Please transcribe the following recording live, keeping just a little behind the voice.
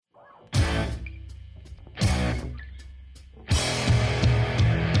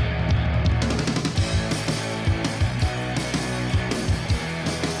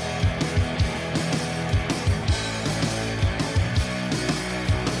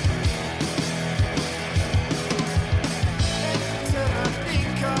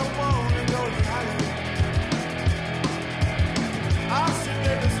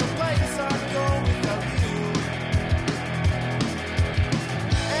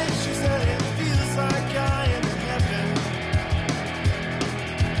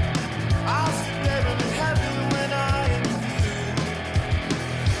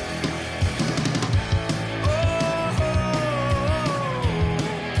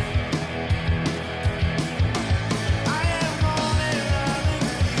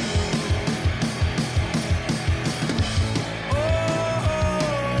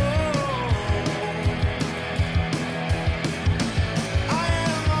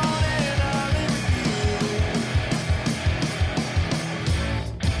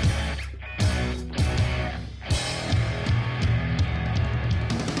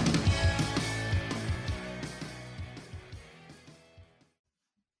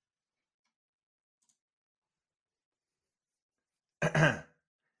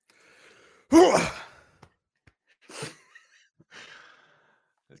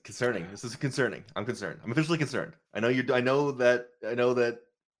It's concerning. This is concerning. I'm concerned. I'm officially concerned. I know you're. I know that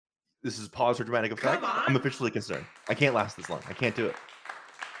this is pause for dramatic effect. I'm officially concerned. I can't last this long. I can't do it.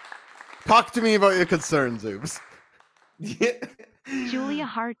 Talk to me about your concerns, Zoobs. Julia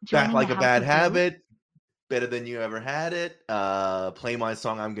Hart Back joining like the a House bad of habit. Better than you ever had it. Play my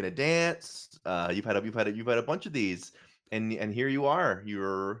song. I'm gonna dance. You've had a bunch of these, and here you are.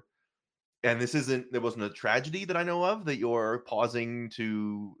 And there wasn't a tragedy that I know of that you're pausing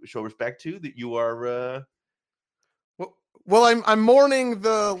to show respect to. That you are. Well, I'm mourning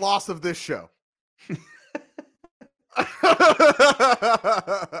the loss of this show.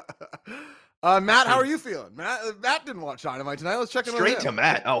 Matt, how are you feeling? Matt didn't watch Dynamite tonight. Let's check in Straight to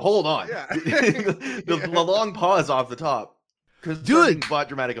Matt. Oh, hold on. Yeah. the long pause off the top. Concerning but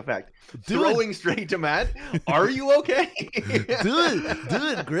dramatic effect. Throwing straight to Matt. Are you okay?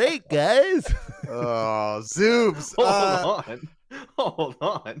 Doing great, guys. Oh, Zoobs. Hold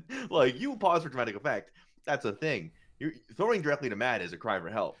on. Like, you pause for dramatic effect. That's a thing. You're throwing directly to Matt is a cry for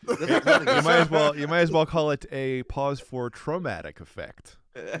help. You might as well call it a pause for traumatic effect.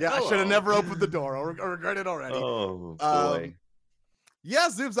 Yeah, I should have never opened the door. I regret it already. Oh boy. Yeah,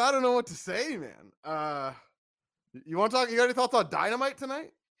 Zoobs, I don't know what to say, man. You want to talk? You got any thoughts on Dynamite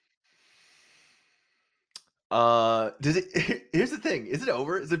tonight? Does it? Here's the thing: is it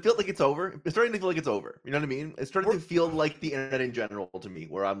over? Does it feel like it's over? It's starting to feel like it's over. You know what I mean? It's starting to feel like the internet in general to me,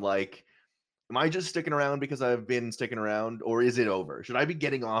 where I'm like, am I just sticking around because I've been sticking around, or is it over? Should I be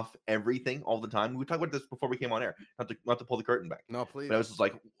getting off everything all the time? We talked about this before we came on air. Not to pull the curtain back. No, please. But I was just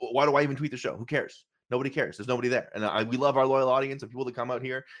like, why do I even tweet the show? Who cares? Nobody cares. There's nobody there, and we love our loyal audience and people that come out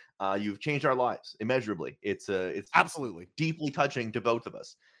here. You've changed our lives immeasurably. It's absolutely deeply touching to both of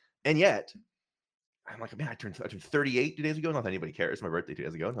us, and yet I'm like, man, I turned 38 2 days ago. Not that anybody cares. My birthday 2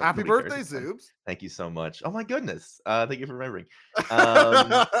 days ago. Happy birthday, Zoobs! Thank you so much. Oh my goodness. Thank you for remembering.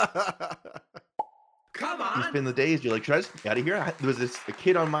 Come on. You spend the days. You're like, should I just get out of here? There was a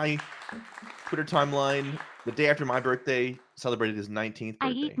kid on my Twitter timeline the day after my birthday celebrated his 19th birthday. I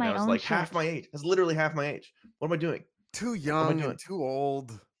eat my and I was own like, shit. half my age. That's literally half my age. What am I doing? Too young and too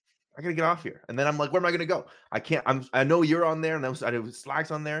old. I gotta get off here. And then I'm like, where am I gonna go? I can't. I know you're on there, and I know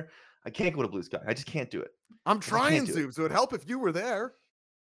Slack's on there. I can't go to Blue Sky. I just can't do it. I'm trying, Zoobs. It would help if you were there.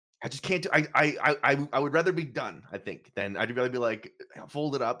 I just can't do. I would rather be done. I think than I'd rather be like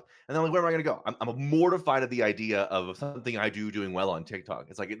fold it up, and then like, where am I gonna go? I'm mortified at the idea of something I do doing well on TikTok.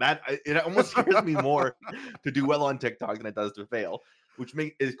 It's like that. It almost scares me more to do well on TikTok than it does to fail, which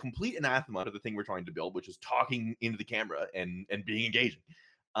is complete anathema to the thing we're trying to build, which is talking into the camera and being engaging.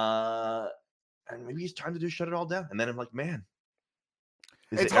 And maybe it's time to just shut it all down. And then I'm like, man,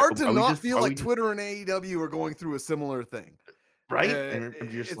 it's hard to not feel like Twitter and AEW are going through a similar thing. Right? And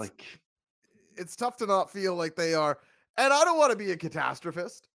I'm just like, it's tough to not feel like they are. And I don't want to be a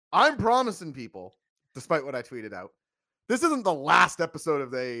catastrophist. I'm promising people, despite what I tweeted out, this isn't the last episode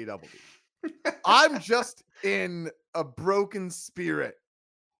of the AEW. I'm just in a broken spirit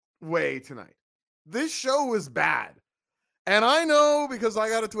way tonight. This show was bad. And I know because I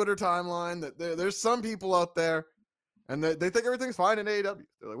got a Twitter timeline that there's some people out there and they think everything's fine in AEW.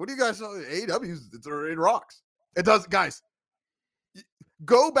 They're like, what do you guys know? AEW, it rocks. It does, guys.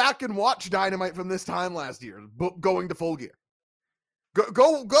 Go back and watch Dynamite from this time last year, going to Full Gear.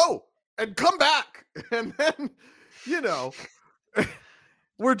 Go, and come back. And then, it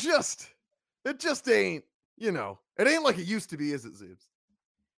just ain't, it ain't like it used to be, is it,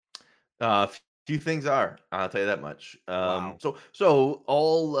 Zoobs? Few things are, I'll tell you that much. Wow. So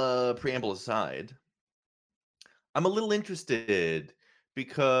all preamble aside, I'm a little interested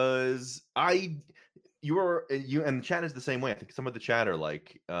because you and the chat is the same way. I think some of the chat are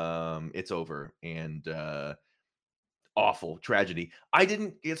like, it's over and awful tragedy. I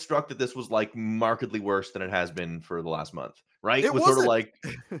didn't get struck that this was like markedly worse than it has been for the last month, right? It was wasn't. sort of like,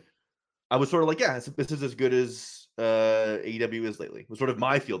 I was sort of like, yeah, this is as good as AEW is lately. It was sort of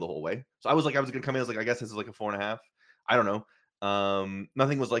my feel the whole way. So I was gonna come in, I was like, I guess this is like a 4.5. I don't know.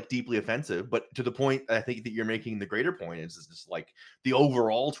 Nothing was like deeply offensive, but to the point I think that you're making, the greater point is just like the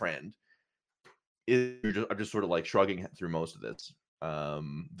overall trend is I'm just sort of like shrugging through most of this.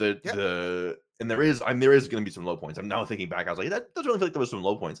 And there is going to be some low points. I'm now thinking back. I was like, that doesn't really feel like there was some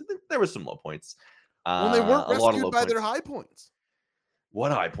low points. There was some low points. When they weren't rescued by their high points.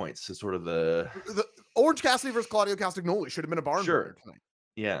 What high points is sort of the Orange Cassidy versus Claudio Castagnoli should have been a barn burner tonight.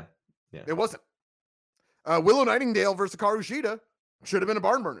 Yeah. It wasn't. Willow Nightingale versus Hikaru Shida should have been a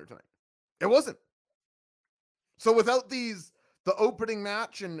barn burner tonight. It wasn't. So without the opening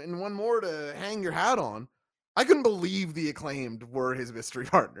match and one more to hang your hat on, I couldn't believe the Acclaimed were his mystery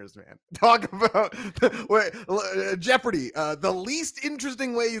partners, man. Talk about Jeopardy. The least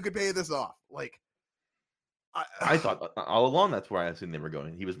interesting way you could pay this off. Like, I thought all along that's where I assumed they were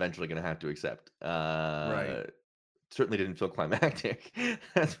going. He was eventually going to have to accept. Right. Certainly didn't feel climactic.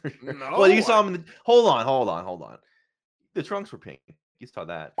 That's for sure. No, Well, you saw him in the. Hold on. The trunks were pink. You saw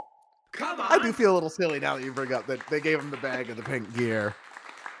that. Come on. I do feel a little silly now that you bring up that they gave him the bag of the pink gear.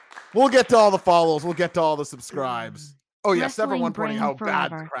 We'll get to all the follows. We'll get to all the subscribes. Oh, yeah. Wrestling Severin pointing brain how bad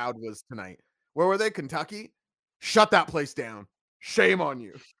the forever. crowd was tonight. Where were they? Kentucky? Shut that place down. Shame on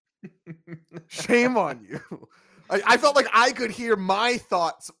you. Shame on you. I felt like I could hear my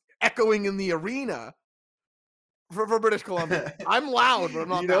thoughts echoing in the arena for British Columbia. I'm loud, but I'm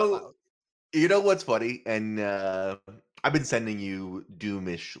not that loud. You know what's funny? And I've been sending you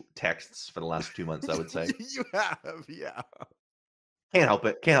doomish texts for the last 2 months, I would say. You have, yeah. Can't help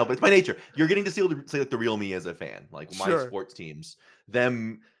it. It's my nature. You're getting to see like the real me as a fan. Like my Sure. sports teams,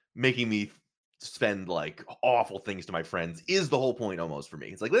 them making me spend like awful things to my friends is the whole point almost for me.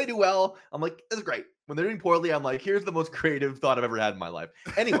 It's like when they do well, I'm like, that's great. When they're doing poorly, I'm like, here's the most creative thought I've ever had in my life.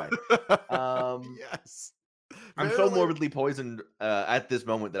 Anyway, Yes. I'm so morbidly poisoned at this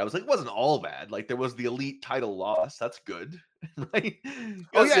moment that I was like, it wasn't all bad. Like there was the elite title loss. That's good. Right?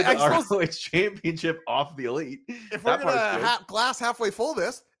 Oh, yeah, Get the I suppose- ROH championship off the elite. If we're That part's good. gonna glass halfway full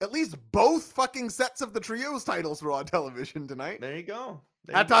this, at least both fucking sets of the trios titles were on television tonight. There you go.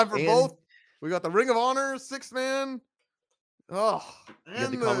 Had time for both. We got the Ring of Honor 6-man. Oh, You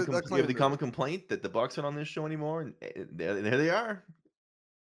have the common complaint that the Bucks aren't on this show anymore, and there they are.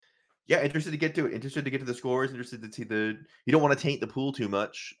 Yeah, interested to get to it. Interested to get to the scores. Interested to see the. You don't want to taint the pool too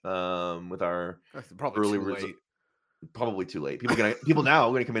much with our That's probably early too results. late. Probably too late. People now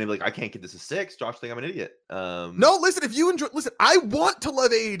are gonna come in and be like, I can't get this a 6. Josh think I'm an idiot. No, listen. If you enjoy, listen. I want to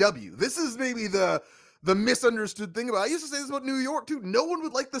love AEW. This is maybe the misunderstood thing about. I used to say this about New York too. No one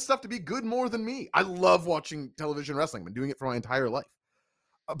would like this stuff to be good more than me. I love watching television wrestling. I've been doing it for my entire life.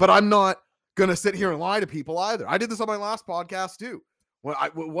 But I'm not gonna sit here and lie to people either. I did this on my last podcast too.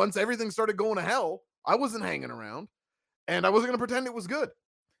 Once everything started going to hell, I wasn't hanging around, and I wasn't gonna pretend it was good.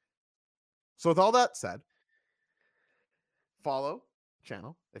 So with all that said, follow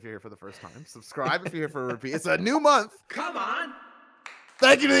channel if you're here for the first time. Subscribe if you're here for a repeat. It's a new month. Come on.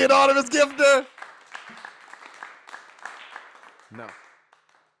 Thank you to the anonymous gifter. No.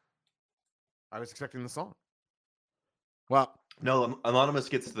 I was expecting the song. Well, No, Anonymous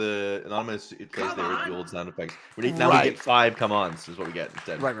gets the Anonymous. It plays Come the on. old sound effects. Now Right. we get 5 come-ons is what we get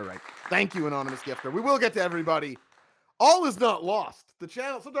instead. right. Thank you, anonymous gifter. We will get to everybody. All is not lost. The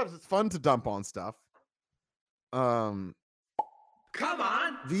channel, sometimes it's fun to dump on stuff. Come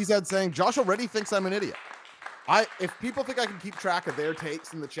on. VZ saying, Josh already thinks I'm an idiot. If people think I can keep track of their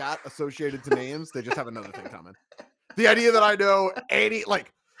takes in the chat associated to names, they just have another thing coming. The idea that I know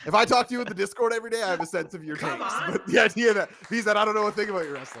if I talk to you in the Discord every day, I have a sense of your Come takes. on. But the idea that VZ, I don't know a thing about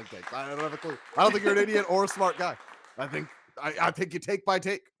your wrestling takes. I don't have a clue. I don't think you're an idiot or a smart guy. I think you take by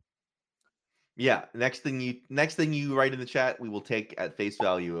take. Yeah. Next thing you write in the chat, we will take at face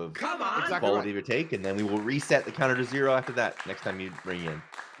value of Come on. Exactly. quality right. of your take, and then we will reset the counter to 0 after that. Next time you bring in.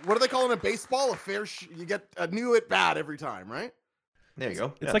 What do they call in a baseball? You get a new at bat every time, right? There you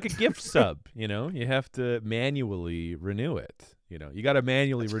go. It's like a gift sub, you know? You have to manually renew it. You know, you got to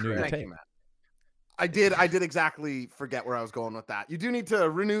manually renew your Thank you, tape. Matt. I did exactly forget where I was going with that. You do need to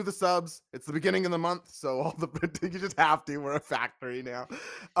renew the subs. It's the beginning of the month, so you just have to. We're a factory now.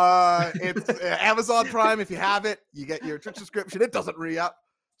 It's Amazon Prime. If you have it, you get your Twitch subscription. It doesn't re-up,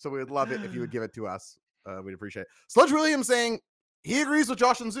 so we would love it if you would give it to us. We'd appreciate it. Sludge Williams saying he agrees with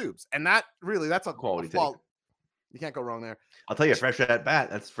Josh and Zoobs, and that's a Quality take. flaw. You can't go wrong there. I'll tell you, fresh at bat.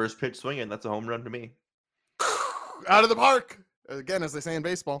 That's first pitch swinging. That's a home run to me. Out of the park again, as they say in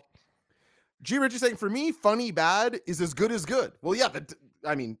baseball. G. Richie saying, for me, funny bad is as good as good. Well, yeah,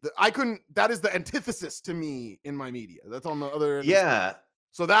 I couldn't. That is the antithesis to me in my media. That's on the other end. Yeah.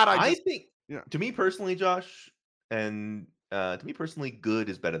 So that I think, yeah. to me personally, Josh, and to me personally, good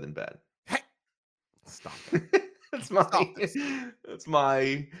is better than bad. Hey, stop it. That's my. Stop this. That's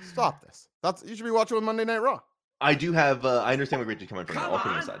my. Stop this. You should be watching with Monday Night Raw. I do have. I understand where Richie's coming from. Come All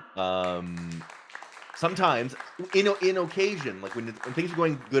kidding on. aside. Sometimes, in occasion, like when things are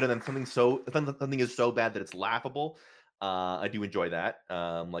going good, and then something is so bad that it's laughable. I do enjoy that.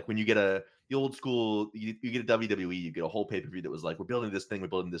 Like when you get the old school, you get a WWE, you get a whole pay-per-view that was like, we're building this thing,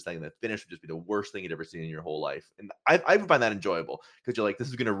 and the finish would just be the worst thing you'd ever seen in your whole life. And I would find that enjoyable because you're like, this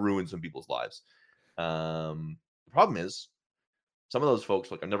is going to ruin some people's lives. The problem is, some of those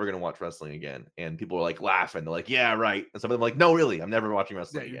folks like, I'm never gonna watch wrestling again, and people are like laughing. They're like, yeah, right. And some of them are like, no, really, I'm never watching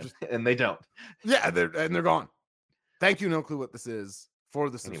wrestling you're again, just and they don't. they're gone. Thank you, No Clue What This Is, for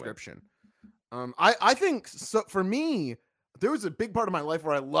the Anyway. subscription. I think so. For me, there was a big part of my life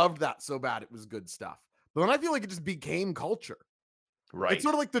where I loved that so bad it was good stuff. But then I feel like it just became culture. Right. It's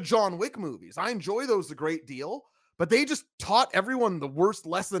sort of like the John Wick movies. I enjoy those a great deal, but they just taught everyone the worst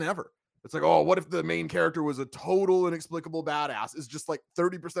lesson ever. It's like, oh, what if the main character was a total inexplicable badass? It's just like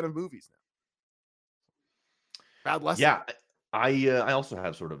 30% of movies now. Bad lesson. Yeah. I also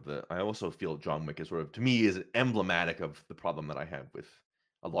have sort of I also feel John Wick is sort of, to me, is emblematic of the problem that I have with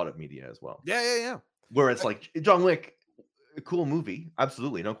a lot of media as well. Yeah. Where it's like, John Wick, a cool movie,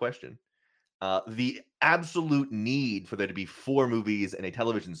 absolutely, no question. The absolute need for there to be 4 movies and a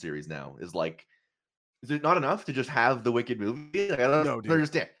television series now is like, is it not enough to just have the Wicked movie? Like, I don't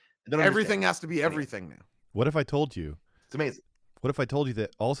understand. Everything has to be everything now. What if I told you? It's amazing. What if I told you that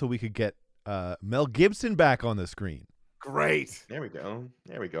also we could get Mel Gibson back on the screen? Great. There we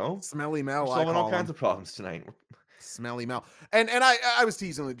go. Smelly Mel. We're solving all kinds of problems tonight. Smelly Mel. And I was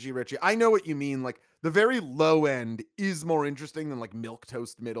teasing with G Richie. I know what you mean. Like the very low end is more interesting than like milk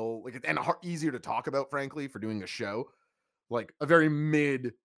toast middle, like, and easier to talk about, frankly, for doing a show. Like a very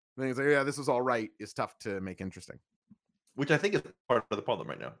mid thing. It's like, yeah, this was all right, is tough to make interesting. Which I think is part of the problem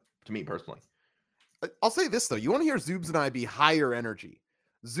right now, to me personally. I'll say this though. You want to hear Zoobs and I be higher energy.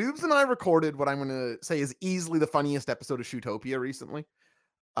 Zoobs and I recorded what I'm going to say is easily the funniest episode of Shootopia recently.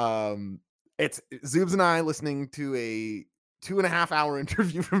 It's Zoobs and I listening to a 2.5-hour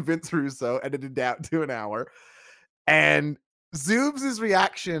interview from Vince Russo, edited down to an hour. And Zoobs'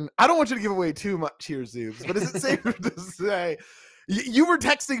 reaction, I don't want you to give away too much here, Zoobs, but is it safe to say, you were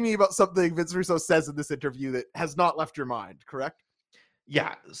texting me about something Vince Russo says in this interview that has not left your mind, correct?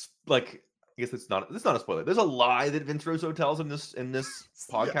 Yeah, like, I guess it's not a spoiler. There's a lie that Vince Russo tells in this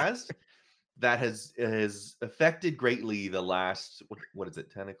podcast that has affected greatly the last, what is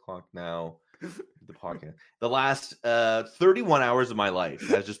it, 10 o'clock now? The podcast. The last 31 hours of my life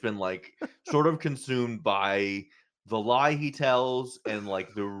has just been like sort of consumed by the lie he tells and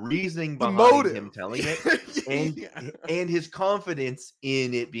like the reasoning behind him telling it and his confidence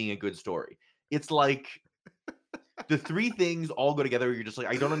in it being a good story. It's like the 3 things all go together. You're just like,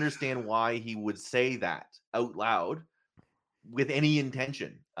 I don't understand why he would say that out loud with any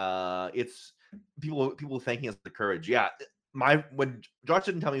intention. It's people thanking us for the courage. Yeah. When Josh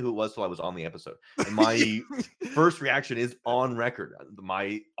didn't tell me who it was till I was on the episode, and my first reaction is on record,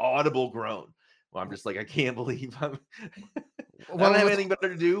 my audible groan. Well, I'm just like, I can't believe I don't have anything better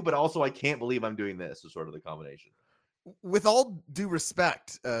to do, but also I can't believe I'm doing this. Is sort of the combination. With all due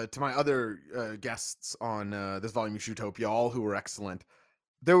respect to my other guests on this volume of Shootopia, all who were excellent,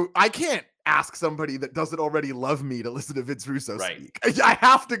 I can't ask somebody that doesn't already love me to listen to Vince Russo speak. I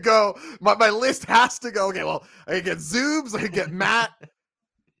have to go. My list has to go. Okay, well, I can get Zoobs, I can get Matt.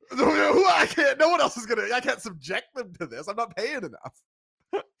 I can't. No one else is gonna. I can't subject them to this. I'm not paying enough.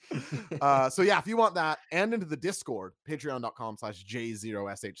 So yeah, if you want that and into the Discord,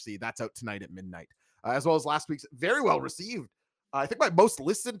 patreon.com/J0SHC. That's out tonight at midnight. As well as last week's very well received. I think my most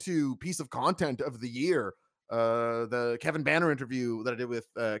listened to piece of content of the year, the Kevin Banner interview that I did with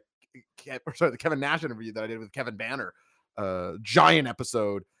the Kevin Nash interview that I did with Kevin Banner. Giant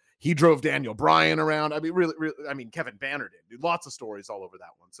episode. He drove Daniel Bryan around. I mean, really, Kevin Banner did. Lots of stories all over that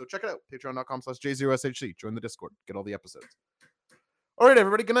one. So check it out. Patreon.com/J0SHC. Join the Discord. Get all the episodes. All right,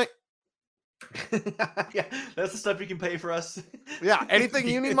 everybody. Good night. Yeah, that's the stuff you can pay for us. Yeah, anything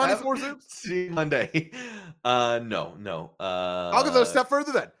you need money for, Zoobs? See you Monday. No. I'll go a step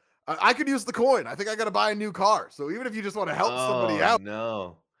further then. I could use the coin. I think I got to buy a new car. So even if you just want to help somebody out.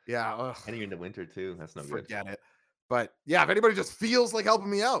 No. Yeah. And you're into winter too. That's no good. Forget it. But yeah, if anybody just feels like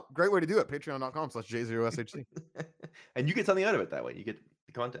helping me out, great way to do it. Patreon.com/J0SHC. And you get something out of it that way. You get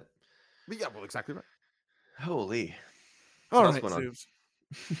the content. But yeah, well, exactly right. Holy. All right, Zoobs.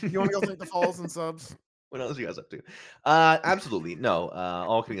 You want to go thank the follows and subs? What else are you guys up to? Absolutely. No.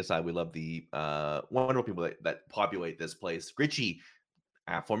 All kidding aside, we love the wonderful people that populate this place. Gritchy,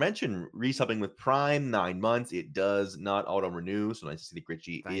 aforementioned, resubbing with Prime, 9 months. It does not auto-renew, so nice to see that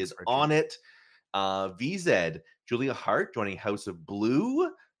Gritchy is Gritchy. on it. VZ, Julia Hart joining House of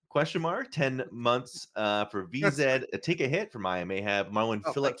Blue, ? 10 months for VZ. Take a hit from I May Have. Marlon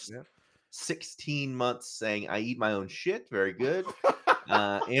Phillips, 16 months saying, I eat my own shit. Very good.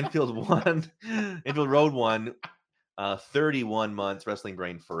 Anfield Road 1, 31 months. Wrestling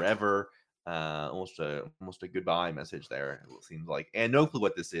Brain Forever. Almost a goodbye message there, it seems like. And no clue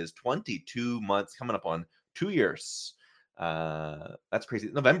what this is. 22 months, coming up on 2 years. That's crazy.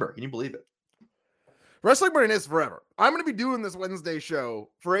 November, can you believe it? Wrestling Brain is forever. I'm going to be doing this Wednesday show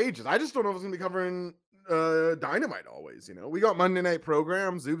for ages. I just don't know if it's going to be covering Dynamite always. You know, we got Monday night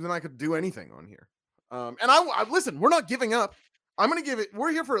programs. Zoobs and I could do anything on here. And I listen, we're not giving up. I'm going to give it.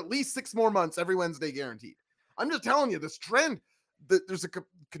 We're here for at least 6 more months every Wednesday, guaranteed. I'm just telling you this trend that there's a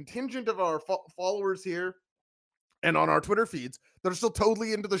contingent of our followers here and on our Twitter feeds that are still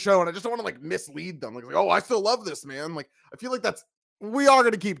totally into the show. And I just don't want to like mislead them. Like, oh, I still love this, man. Like, I feel like we are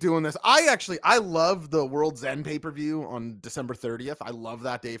going to keep doing this. I love the World's End pay-per-view on December 30th. I love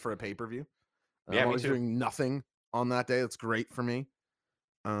that day for a pay-per-view. Yeah, I'm me too. doing nothing on that day. That's great for me.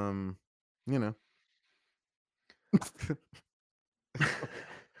 You know.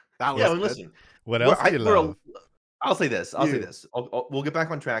 That was Yeah, well, good. listen. What else do you love? I'll say this. You. We'll get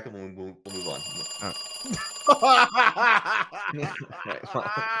back on track and we'll move on.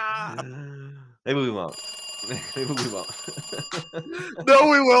 Maybe we won't. Maybe we won't. No,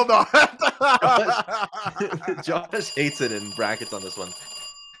 we will not. Josh hates it in brackets on this one.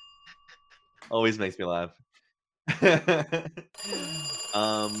 Always makes me laugh. Let's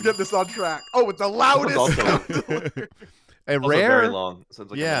get this on track. Oh, it's the loudest. A Also rare, very long. So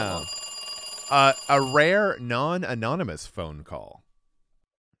it's like yeah, a rare non-anonymous phone call.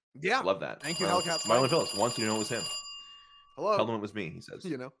 Yeah. Love that. Thank you, Hellcat. Marlon Phillips wants you to know it was him. Hello. Tell them it was me, he says.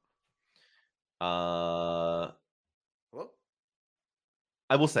 You know. Hello?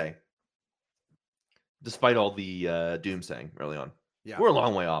 I will say, despite all the doomsaying early on, yeah, we're a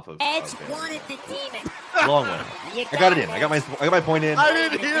long way off of. Edge wanted the demon. Long way. I got it in. I got my point in. I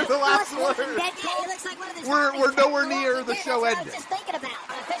didn't hear the last word. We're nowhere near the show ending. Just thinking about.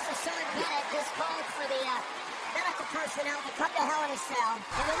 Official Sean Bennett just called for the medical personnel to come to Hell in a Cell,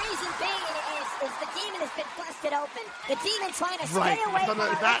 and the reason being is the demon has been busted open. The demon trying to stay away from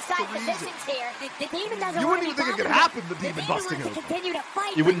our inside positions here. The demon doesn't. You wouldn't even think it could happen. The demon busting open. Continue to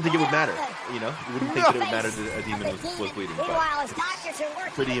fight. You wouldn't think it would matter. You know, you wouldn't think that it would matter that a demon was bleeding. Meanwhile, But his doctors are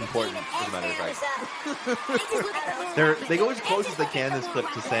working. pretty important as a matter of fact. They go as close as they can in this clip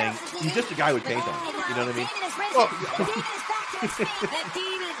to saying he's just a guy with paint on. You know what I mean? Oh,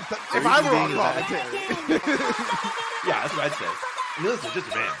 if I were on commentary. Yeah, that's what I'd say. I mean, listen, just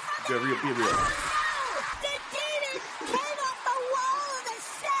a man. Be real. The demon came off the wall of the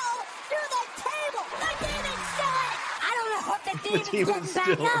cell through the table. The demon's still in it. I don't know if the The demon's demon's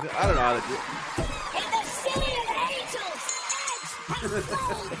getting still. back up. I don't know how to do In the city of angels, Edge has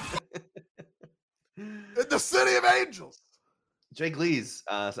rolled. In the city of angels. Jake Lees,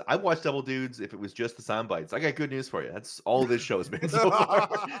 so I watched Double Dudes if it was just the sound bites. I got good news for you. That's all this show has been so far.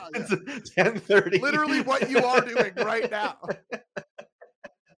 It's 10:30. Literally what you are doing right now.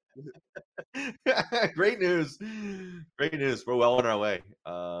 Great news. Great news. We're well on our way.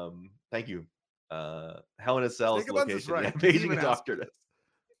 Thank you. Hell in a Cell is the Jacob Bunce is location. right. Yeah, paging Demon a has- doctor.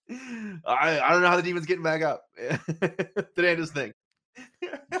 I don't know how the demon's getting back up. Today this thing.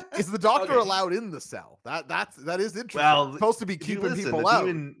 Is the doctor Okay. allowed in the cell? That is interesting. Well, It's supposed to be If you keeping listen, people the out.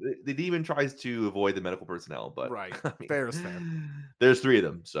 the demon tries to avoid the medical personnel, but Right. I mean, Fair is fair. There's 3 of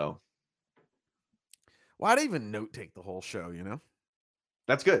them, so Why'd I even note take the whole show, you know?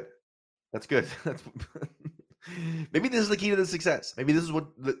 that's good. That's good. That's maybe this is the key to the success. Maybe this is what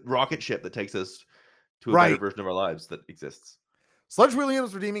the rocket ship that takes us to a better Right. version of our lives that exists. Sludge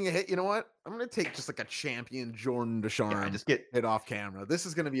Williams redeeming a hit. You know what? I'm going to take just like a champion Jordan Deshawn Yeah, just get. hit off camera. This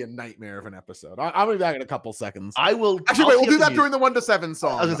is going to be a nightmare of an episode. I'll be back in a couple seconds. I will. Actually, I'll wait, we'll tee do up that the during the 1 to 7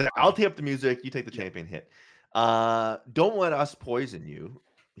 song. I was gonna say I'll tee up the music. You take the champion hit. Don't let us poison you.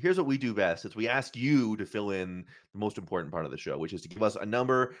 Here's what we do best: is we ask you to fill in the most important part of the show, which is to give us a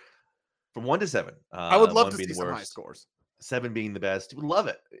number from 1 to 7. I would love 1 to being see the some high worst, scores. 7 being the best. We love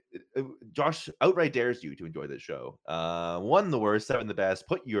it. Josh outright dares you to enjoy this show. 1 the worst, 7 the best.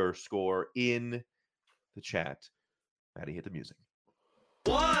 Put your score in the chat. Maddie, hit the music.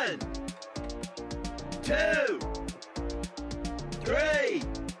 1, 2, 3,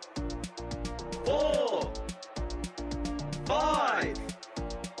 4, 5,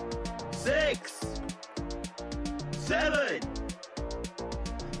 6, 7.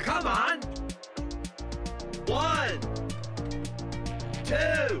 Come on. 1,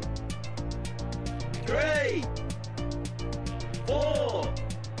 2, 3, 4,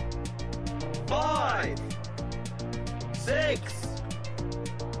 5, 6,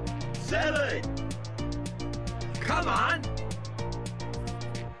 7. Come on.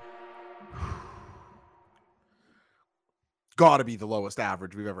 Gotta be the lowest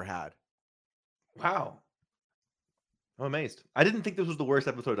average we've ever had. Wow. I'm amazed. I didn't think this was the worst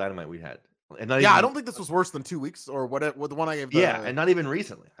episode of Dynamite we had. And not Yeah, even, I don't think this was worse than 2 weeks or what the one I gave. Yeah, and not even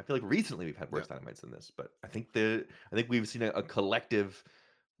recently. I feel like recently we've had worse Dynamites than this, but I think we've seen a collective.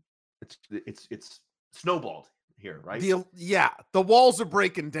 It's snowballed here, right? The walls are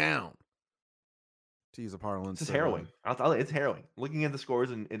breaking down. To use a parlance. This is harrowing. It's harrowing. Looking at the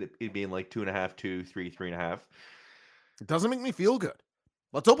scores and it being like 2.5, 2, 3, 3.5. It doesn't make me feel good.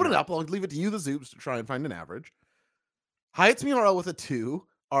 Let's open it up. I'll leave it to you, the Zoobs, to try and find an average. Hyatt's Meow with a 2.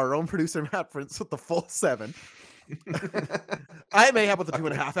 Our own producer, Matt Prince, with the full 7. I may have with a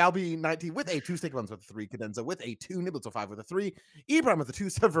 2.5. Albie 19 with a 2. Steak Buns with a 3. Cadenza with a 2. Niblets 05 with a 3. E Prime with a 2.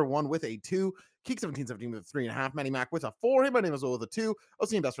 Sever 1 with a 2. Keek 1717 with a 3.5. Manny Mac with a 4. Hey, my name is Will with a 2.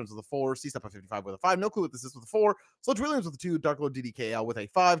 OC Best Friends with a 4. C Step 55 with a 5. No Clue with this is with a 4. Sludge Williams with a 2. Dark Lord DDKL with a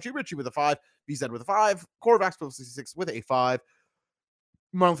 5. G Richie with a 5. BZ with a 5. Corvax 66 with a 5.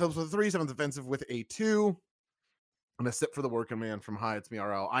 Marlon Phillips with a 3. 7th Defensive with a 2. And a sip for the working man from Hyatt's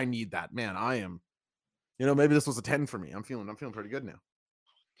Meow. I need that, man. I am. Maybe this was a 10 for me. I'm feeling pretty good now.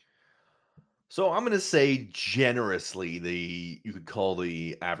 So I'm going to say generously, you could call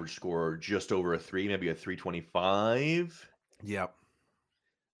the average score just over a 3, maybe a 3.25. Yep.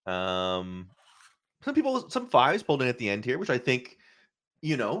 Some 5s pulled in at the end here, which I think,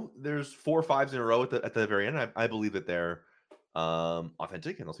 there's 4 5s in a row at the very end. I believe that they're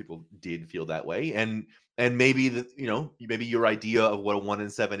authentic, and those people did feel that way. And maybe maybe your idea of what a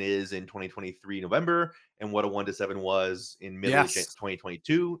 1-7 is in 2023 November and what a 1-7 was in middle of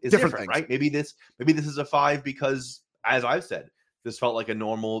 2022 is different, right? Maybe this is a 5 because, as I've said, this felt like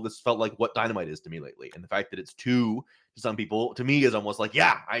what Dynamite is to me lately, and the fact that it's 2 to some people, to me, is almost like,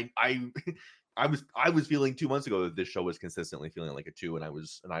 yeah, I was feeling 2 months ago that this show was consistently feeling like a 2, and I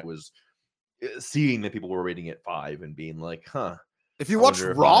was seeing that people were rating it 5 and being like, huh. If you watched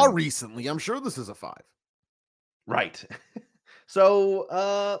Raw recently, I'm sure this is a 5. Right. So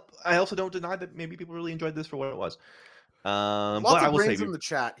I also don't deny that maybe people really enjoyed this for what it was. Lots of brains in the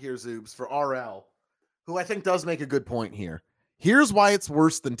chat here, Zoobs, for RL, who I think does make a good point here. Here's why it's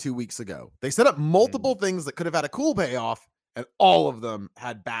worse than 2 weeks ago. They set up multiple things that could have had a cool payoff, and all of them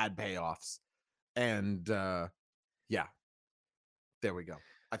had bad payoffs. And yeah, there we go.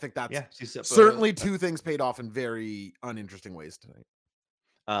 I think that's certainly 2 things paid off in very uninteresting ways tonight.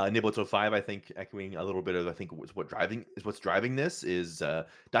 Niblets 05, I think, echoing a little bit of, I think what's driving this is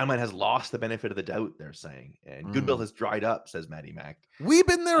Dynamite has lost the benefit of the doubt, they're saying, and Goodwill has dried up, says Maddie Mac. We've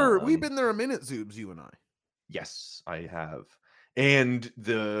been there a minute, Zoobs, you and I. Yes, I have. And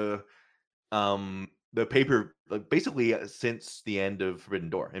the paper, basically since the end of Forbidden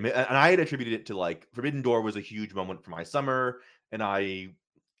Door, and I had attributed it to, like, Forbidden Door was a huge moment for my summer, and I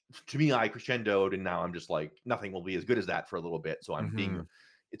crescendoed, and now I'm just like, nothing will be as good as that for a little bit. So I'm being,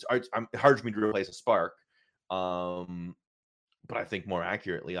 it's hard for me to replace a spark. But I think more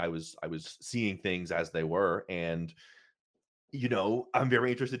accurately, I was seeing things as they were, and I'm very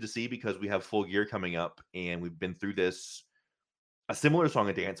interested to see, because we have Full Gear coming up, and we've been through a similar song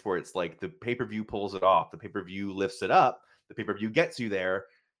and dance where it's like the pay-per-view pulls it off, the pay-per-view lifts it up, the pay-per-view gets you there.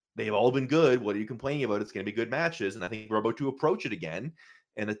 They've all been good. What are you complaining about? It's going to be good matches, and I think we're about to approach it again.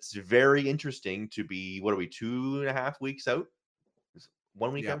 And it's very interesting to be, what are we, 2.5 weeks out?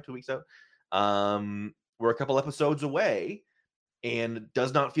 1 week out, 2 weeks out? We're a couple episodes away, and it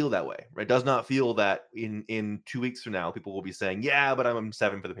does not feel that way, right? It does not feel that in 2 weeks from now, people will be saying, yeah, but I'm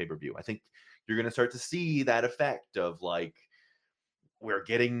 7 for the pay-per-view. I think you're going to start to see that effect of, like, we're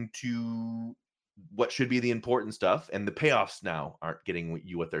getting to what should be the important stuff, and the payoffs now aren't getting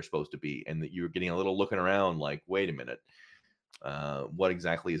what they're supposed to be, and that you're getting a little looking around like, wait a minute. What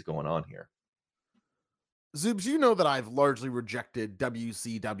exactly is going on here? Zoobs, you know that I've largely rejected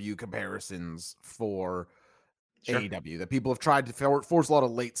WCW comparisons for AEW, that people have tried to force a lot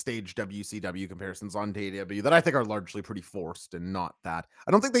of late stage WCW comparisons on AEW that I think are largely pretty forced and not that.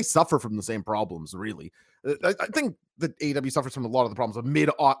 I don't think they suffer from the same problems, really. I think that AEW suffers from a lot of the problems of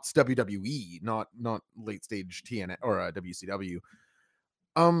mid-aughts WWE, not late stage TNA or WCW.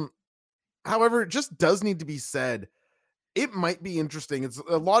 However, it just does need to be said, it might be interesting.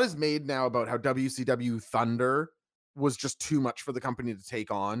 A lot is made now about how WCW Thunder was just too much for the company to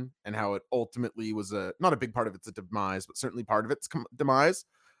take on, and how it ultimately was not a big part of its demise, but certainly part of its demise.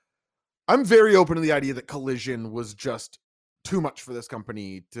 I'm very open to the idea that Collision was just too much for this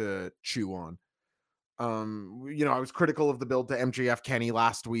company to chew on. I was critical of the build to MJF Kenny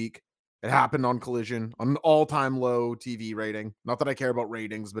last week. It happened on Collision on an all-time low TV rating. Not that I care about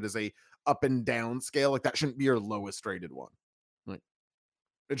ratings, but as a up and down scale, like, that shouldn't be your lowest rated one. Like,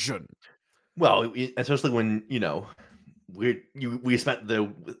 it shouldn't. Well, especially when we spent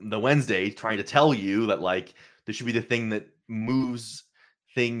the Wednesday trying to tell you that, like, this should be the thing that moves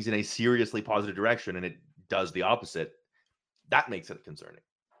things in a seriously positive direction, and it does the opposite. That makes it concerning.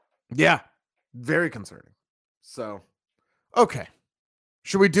 Yeah, very concerning. So, okay,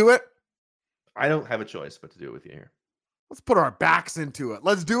 should we do it? I don't have a choice but to do it with you here. Let's put our backs into it.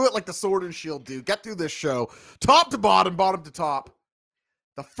 Let's do it like the Sword and Shield do. Get through this show, top to bottom, bottom to top.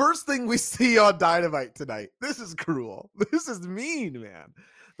 The first thing we see on Dynamite tonight, this is cruel. This is mean, man.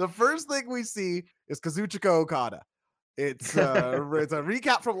 The first thing we see is Kazuchika Okada. It's a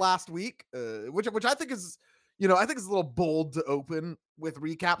recap from last week, which I think is, I think it's a little bold to open with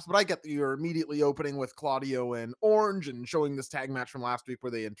recaps, but I get that you're immediately opening with Claudio and Orange and showing this tag match from last week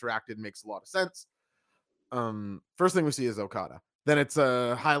where they interacted makes a lot of sense. First thing we see is Okada. Then it's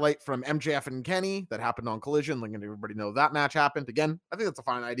a highlight from MJF and Kenny that happened on Collision. Letting everybody know that match happened. Again, I think that's a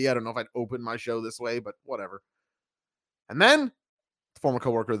fine idea. I don't know if I'd open my show this way, but whatever. And then, the former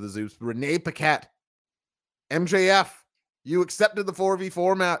coworker of the Zeus, Renee Paquette. MJF, you accepted the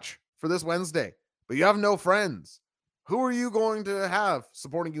 4v4 match for this Wednesday, but you have no friends. Who are you going to have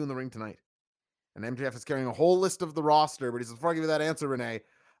supporting you in the ring tonight? And MJF is carrying a whole list of the roster, but he says, before I give you that answer, Renee,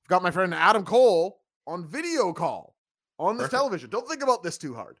 I've got my friend Adam Cole on video call on this television. Don't think about this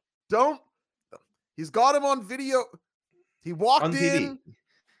too hard. He's got him on video. He walked on in. TV.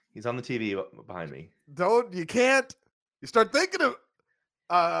 He's on the TV behind me. You can't. You start thinking of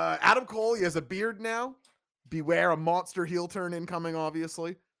Adam Cole. He has a beard now. Beware a monster heel turn incoming,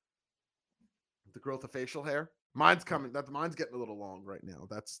 obviously. The growth of facial hair. Mine's coming. Mine's getting a little long right now.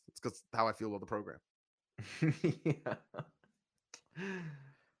 It's because how I feel about the program. Yeah.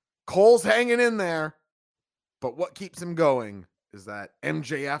 Cole's hanging in there. But what keeps him going is that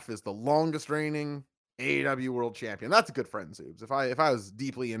MJF is the longest reigning AEW World Champion. That's a good friend, Zoobs. If I was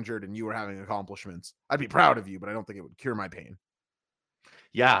deeply injured and you were having accomplishments, I'd be proud of you, but I don't think it would cure my pain.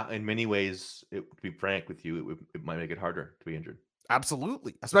 Yeah, in many ways, to be frank with you, it might make it harder to be injured.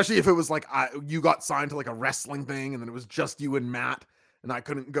 Absolutely. Especially if it was like you got signed to like a wrestling thing and then it was just you and Matt and I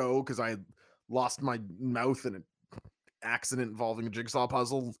couldn't go because I lost my mouth in an accident involving a jigsaw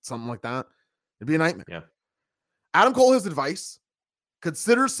puzzle, something like that. It'd be a nightmare. Yeah. Adam Cole has advice.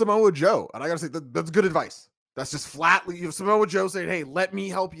 Consider Samoa Joe. And I got to say, that's good advice. That's just flatly, you have Samoa Joe saying, hey, let me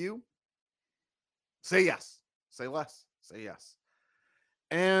help you. Say yes. Say less. Say yes.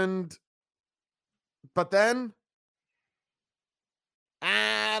 But then,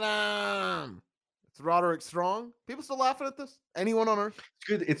 Adam. It's Roderick Strong. People still laughing at this? Anyone on earth?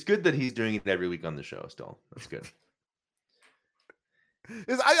 It's good that he's doing it every week on the show still. That's good.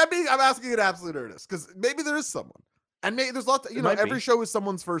 I'm asking in absolute earnest because maybe there is someone, and maybe there's lots. Every show is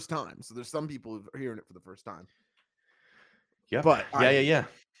someone's first time, so there's some people who are hearing it for the first time. Yeah, but yeah.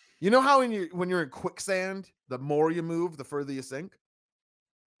 You know how when you're in quicksand, the more you move, the further you sink.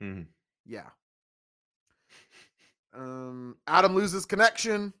 Mm-hmm. Yeah. Adam loses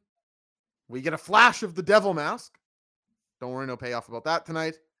connection. We get a flash of the devil mask. Don't worry, no payoff about that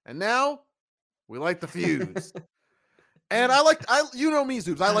tonight. And now we light the fuse. And you know me,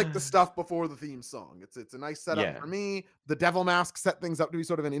 Zoobs. I like the stuff before the theme song. It's a nice setup for me. The devil mask set things up to be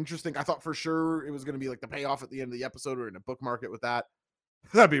sort of an interesting. I thought for sure it was going to be like the payoff at the end of the episode or in a bookmark it with that.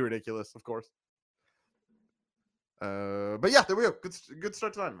 That'd be ridiculous, of course. But yeah, there we go. Good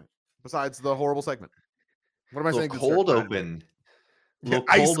start to Dynamite. Besides the horrible segment. What am I saying? Cold open.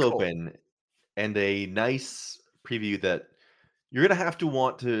 Cold open. And a nice preview that you're gonna have to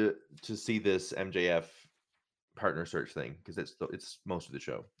want to see this MJF partner search thing because it's most of the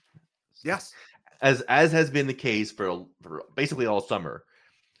show. Yes, as has been the case for basically all summer.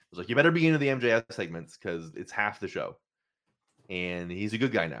 It's like you better be into the MJF segments because it's half the show, and he's a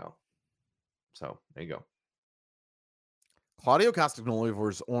good guy now. So there you go. Claudio Castagnoli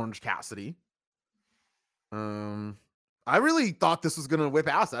versus Orange Cassidy. I really thought this was going to whip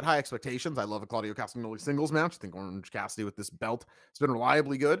ass. I had high expectations. I love a Claudio Castagnoli singles match. I think Orange Cassidy with this belt has been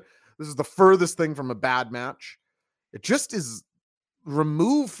reliably good. This is the furthest thing from a bad match. It just is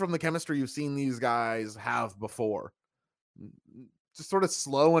removed from the chemistry you've seen these guys have before. Just sort of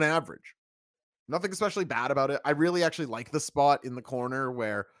slow and average. Nothing especially bad about it. I really actually like the spot in the corner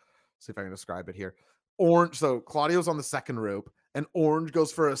where, see if I can describe it here. So Claudio's on the second rope. And Orange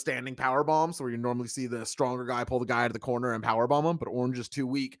goes for a standing power bomb. So where you normally see the stronger guy pull the guy out of the corner and power bomb him, but Orange is too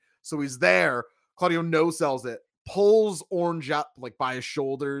weak. So he's there. Claudio no-sells it, pulls Orange up like by his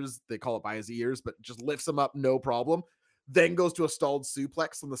shoulders. They call it by his ears, but just lifts him up, no problem. Then goes to a stalled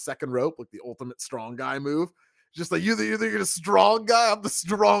suplex on the second rope, like the ultimate strong guy move. Just like, you think you're a strong guy? I'm the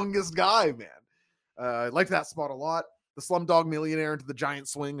strongest guy, man. I like that spot a lot. The Slumdog Millionaire into the giant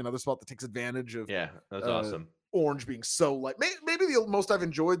swing, another spot that takes advantage of. Yeah, that's awesome. Orange being so light. Maybe the most I've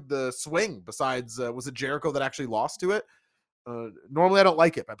enjoyed the swing besides was it Jericho that actually lost to it. Normally I don't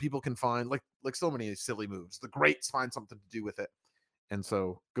like it, but people can find like so many silly moves. The greats find something to do with it. And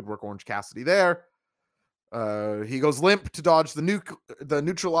so good work, Orange Cassidy there. He goes limp to dodge the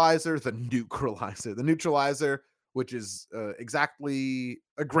neutralizer, which is exactly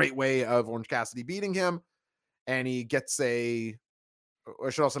a great way of Orange Cassidy beating him. And he gets I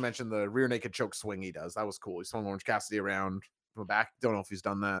should also mention the rear naked choke swing he does. That was cool. He swung Orange Cassidy around from the back. Don't know if he's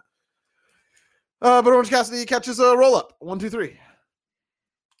done that. But Orange Cassidy catches a roll up. 1, 2, 3.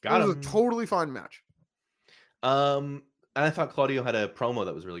 Got It was him. a totally fine match. And I thought Claudio had a promo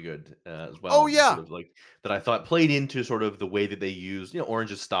that was really good as well. Oh, yeah. Sort of like that I thought played into sort of the way that they use,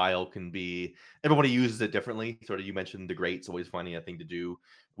 Orange's style can be, everybody uses it differently. Sort of, you mentioned the great's always finding a thing to do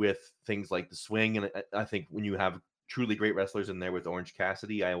with things like the swing. And I think when you have truly great wrestlers in there with Orange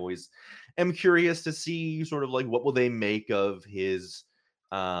Cassidy, I always am curious to see sort of like what will they make of his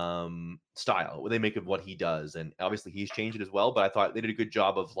style? What will they make of what he does? And obviously he's changed it as well, but I thought they did a good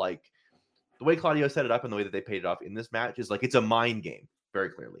job of like, the way Claudio set it up and the way that they paid it off in this match is like it's a mind game, very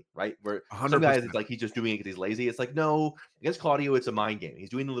clearly, right? Where 100%. some guys, it's like he's just doing it because he's lazy. It's like, no, against Claudio, it's a mind game.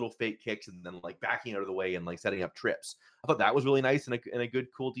 He's doing the little fake kicks and then like backing out of the way and like setting up trips. I thought that was really nice and a good,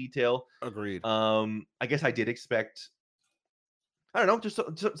 cool detail. Agreed. I guess I did expect, I don't know, just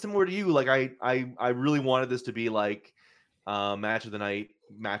similar to you. Like I really wanted this to be like match of the night,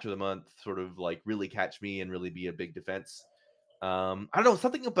 match of the month, sort of like really catch me and really be a big defense. I don't know,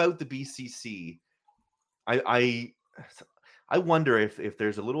 something about the BCC. I wonder if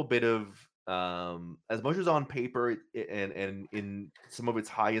there's a little bit of as much as on paper and in some of its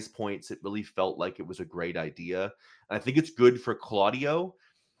highest points, it really felt like it was a great idea. And I think it's good for Claudio.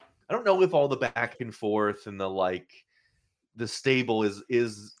 I don't know if all the back and forth and the stable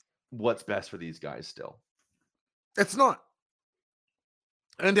is what's best for these guys still. It's not.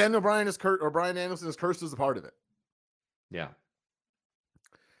 And Brian Danielson is cursed as a part of it. Yeah.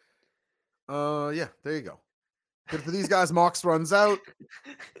 Yeah, there you go. Good for these guys. Mox runs out.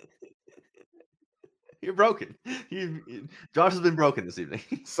 You're broken. Josh has been broken this evening.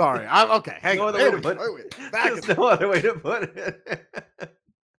 Sorry. I'm okay. Hang on. There's no other way to put it.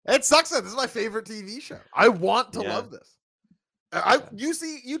 It sucks that this is my favorite TV show. I want to love this.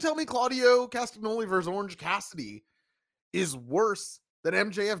 You tell me Claudio Castagnoli versus Orange Cassidy is worse than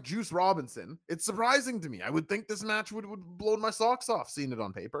MJF Juice Robinson. It's surprising to me. I would think this match would blow my socks off seeing it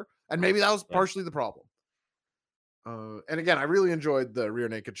on paper. And maybe that was partially the problem. And again, I really enjoyed the rear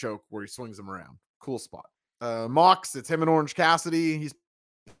naked choke where he swings him around. Cool spot. Mox, it's him and Orange Cassidy. He's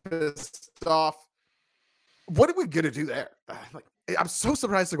pissed off. What are we going to do there? I'm so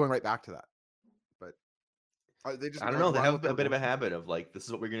surprised they're going right back to that. But they just, I don't know. They have a bit of a habit of like, this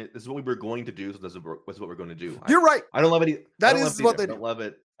is what we were going to do. So this is what we're going to do. You're right. I don't love it. That is what they do. I don't love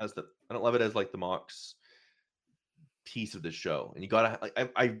it as like the Mox piece of the show. And you gotta,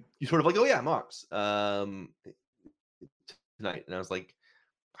 you sort of like, oh yeah, Mox, tonight. And I was like,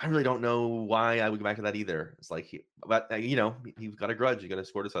 I really don't know why I would go back to that either. It's like, he's got a grudge. You got to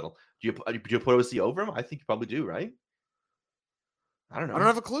score to settle. Do you put OC over him? I think you probably do, right? I don't know. I don't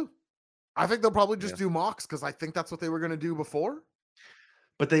have a clue. I think they'll probably just do Mox because I think that's what they were going to do before.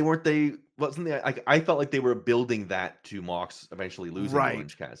 But I felt like they were building that to Mox eventually losing to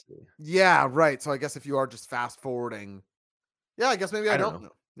Orange Cassidy. Yeah, right. So I guess if you are just fast forwarding, I guess maybe I don't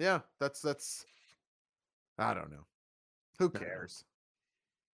know. Yeah, that's I don't know. Who cares?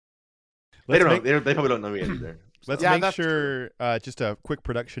 They don't know. They probably don't know yet either. Let's make sure, just a quick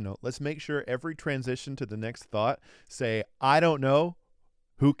production note. Let's make sure every transition to the next thought say, I don't know.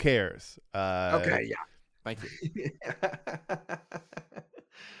 Who cares? Okay, yeah. Thank you.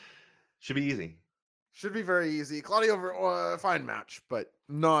 Should be easy. Should be very easy. Claudio, fine match, but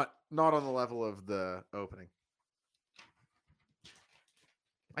not on the level of the opening.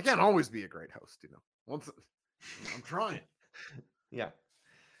 I can't always be a great host, I'm trying. Yeah.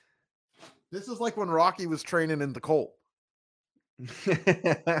 This is like when Rocky was training in the cold.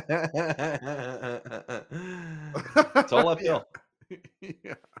 It's all uphill.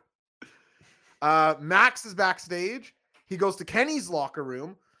 Yeah. Max is backstage. He goes to Kenny's locker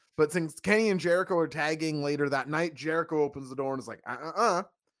room, but since Kenny and Jericho are tagging later that night, Jericho opens the door and is like,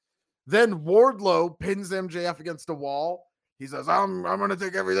 Then Wardlow pins MJF against a wall. He says, I'm going to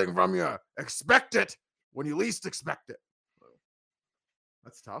take everything from you. Expect it when you least expect it.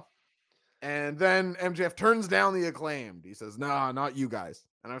 That's tough. And then MJF turns down the Acclaimed. He says, nah, not you guys.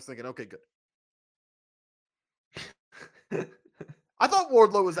 And I was thinking, okay, good. I thought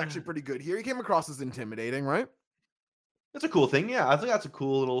Wardlow was actually pretty good here. He came across as intimidating, right? That's a cool thing. Yeah, I think that's a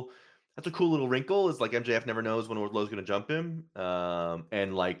cool little wrinkle. Is like MJF never knows when Wardlow's going to jump him.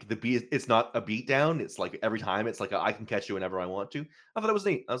 And like it's not a beat down. It's like every time it's like I can catch you whenever I want to. I thought it was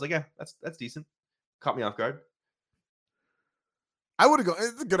neat. I was like, yeah, that's decent. Caught me off guard. I would have go.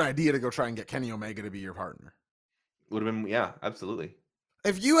 It's a good idea to go try and get Kenny Omega to be your partner. Would have been, yeah, absolutely.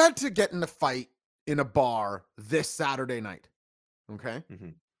 If you had to get in a fight in a bar this Saturday night, okay,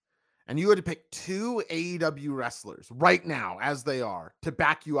 and you had to pick 2 AEW wrestlers right now as they are to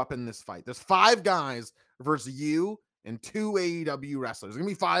back you up in this fight, there's 5 guys versus you and 2 AEW wrestlers. It's gonna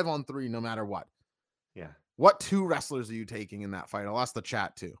be 5 on 3 no matter what. Yeah. What 2 wrestlers are you taking in that fight? I'll ask the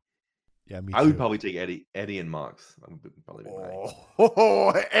chat too. Yeah, me I too. would probably take Eddie and Mox. That would probably be Oh,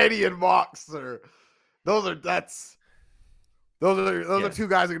 Eddie and Mox, sir. Those are 2 guys that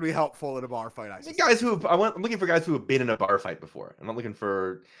are gonna be helpful in a bar fight. I'm looking for guys who have been in a bar fight before. I'm not looking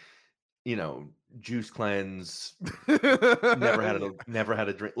for, juice cleanse. never had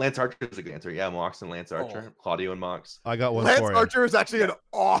a drink. Lance Archer is a good answer. Yeah, Mox and Lance Archer, Claudio and Mox. I got one Lance for you. Archer is actually an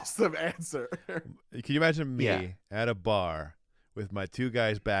awesome answer. Can you imagine me at a bar with my 2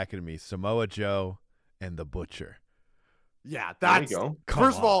 guys backing me, Samoa Joe and the Butcher? Yeah, that's go.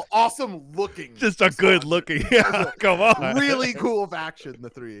 First of all, awesome looking. Just a good looking. Yeah, come on. Really cool faction, the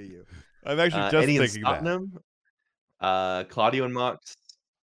 3 of you. I'm actually just Eddie thinking that. Tottenham, Claudio and Mox,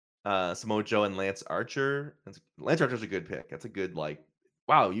 Samoa Joe and Lance Archer. Lance Archer's a good pick. That's a good,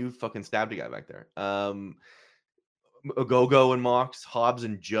 wow, you fucking stabbed a guy back there. Ogogo and Mox, Hobbs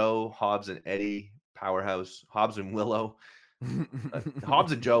and Joe, Hobbs and Eddie, Powerhouse, Hobbs and Willow.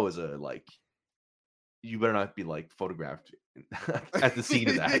 Hobbs and Joe is you better not be photographed at the scene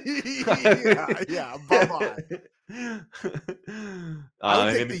of that. Bye-bye. I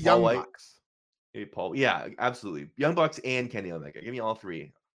would take the Young Bucks. Paul, yeah, absolutely. Young Bucks and Kenny Omega. Give me all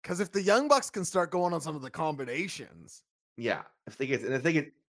 3. Because if the Young Bucks can start going on some of the combinations, yeah. If you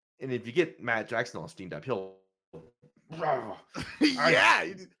get Matt Jackson all steamed up, he'll yeah,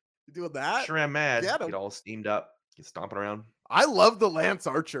 you doing that? Sure, I'm mad. Get all steamed up, get stomping around. I love the Lance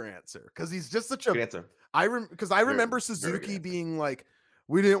Archer answer because he's just such a good answer. I remember Suzuki being like,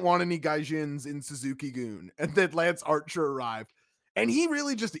 we didn't want any Gaijins in Suzuki-gun, and then Lance Archer arrived, and he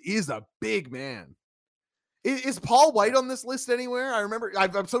really just is a big man. Is Paul White on this list anywhere? I remember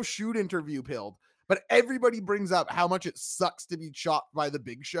I'm so shoot interview pilled, but everybody brings up how much it sucks to be chopped by the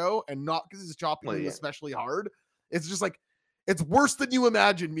Big Show, and not because he's chopping him especially hard. It's just it's worse than you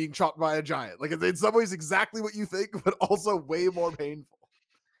imagine being chopped by a giant. It's in some ways exactly what you think, but also way more painful.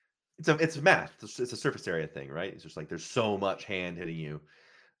 It's math. It's a surface area thing, right? It's just there's so much hand hitting you.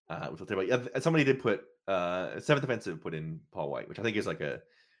 Somebody did put 7th Offensive put in Paul White, which I think is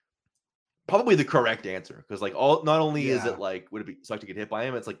probably the correct answer, because not only is it would it be suck to get hit by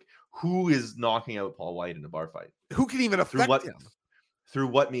him, it's who is knocking out Paul White in a bar fight? Who can even affect him? Through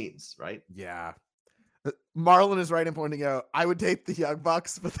what means, right? Yeah. Marlon is right in pointing out, I would take the Young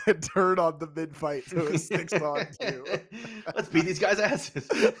Bucks, but then turn on the mid fight so it 6 on 2. Let's beat these guys' asses.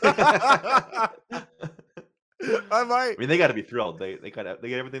 I might. I mean, they got to be thrilled. They get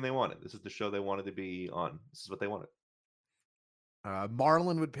everything they wanted. This is the show they wanted to be on. This is what they wanted.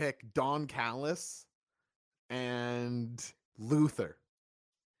 Marlon would pick Don Callis and Luther.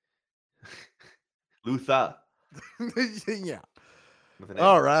 Luther. Yeah.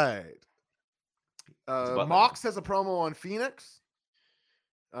 All right. Mox has a promo on Phoenix.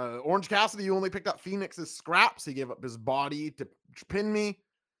 Orange Cassidy, you only picked up Phoenix's scraps. He gave up his body to pin me.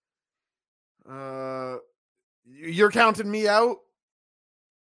 You're counting me out.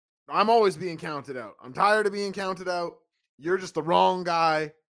 I'm always being counted out. I'm tired of being counted out. You're just the wrong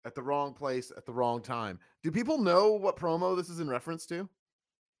guy at the wrong place at the wrong time. Do people know what promo this is in reference to?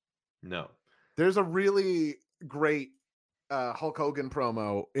 No. There's a really great Hulk Hogan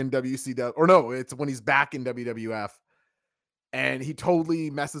promo in WCW, or no, it's when he's back in WWF, and he totally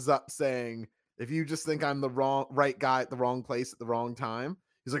messes up saying, if you just think I'm the right guy at the wrong place at the wrong time,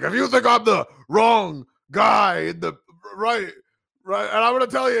 he's like, if you think I'm the wrong guy in the right, and I'm going to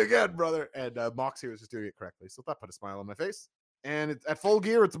tell you again, brother. And Mox here was just doing it correctly, so that put a smile on my face. And it's at Full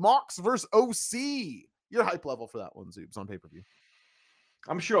Gear, it's Mox versus OC. Your hype level for that one, Zoobs, on pay-per-view.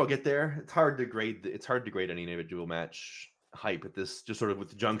 I'm sure I'll get there. It's hard to grade any individual match hype at this, just sort of with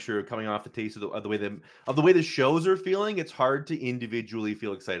the juncture coming off the taste of the way the shows are feeling. It's hard to individually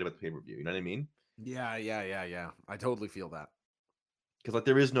feel excited about the pay-per-view. You know what I mean? Yeah. I totally feel that. Because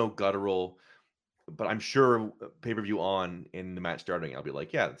there is no guttural, but I'm sure pay-per-view on in the match starting, I'll be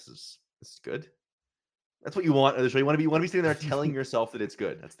like, yeah, this is good. That's what you want. You want to be sitting there telling yourself that it's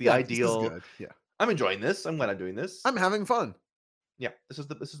good. That's the ideal. This is good. Yeah. I'm enjoying this. I'm glad I'm doing this. I'm having fun. Yeah, this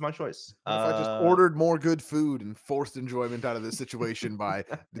is my choice. If I just ordered more good food and forced enjoyment out of this situation by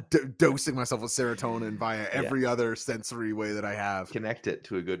dosing myself with serotonin via every other sensory way that I have. Connect it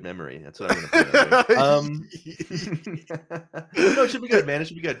to a good memory. That's what I'm going to put. No, it should be good, man. It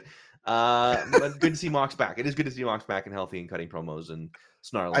should be good. But good to see Mox back. It is good to see Mox back and healthy and cutting promos and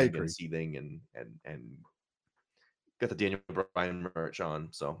snarling agree. and seething and got the Daniel Bryan merch on,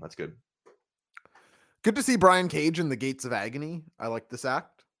 so that's good. Good to see Brian Cage in the Gates of Agony. I like this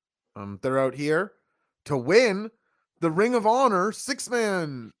act. They're out here to win the Ring of Honor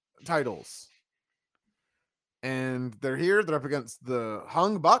 6-man titles. And they're here. They're up against the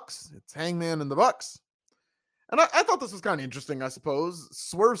Hung Bucks. It's Hangman and the Bucks. And I thought this was kind of interesting, I suppose.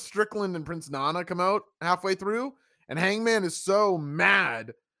 Swerve Strickland and Prince Nana come out halfway through, and Hangman is so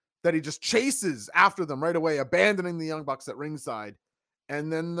mad that he just chases after them right away, abandoning the Young Bucks at ringside.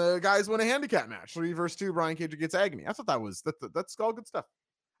 And then the guys win a handicap match, 3 versus 2. Brian Cage gets Agony. I thought that's all good stuff.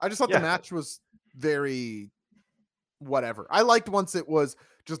 I just thought the match was very whatever. I liked once it was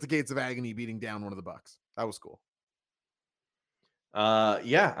just the Gates of Agony beating down one of the Bucks. That was cool.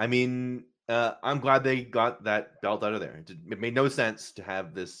 Yeah, I mean, I'm glad they got that belt out of there. It made no sense to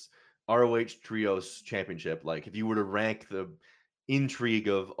have this ROH Trios Championship. Like, if you were to rank the intrigue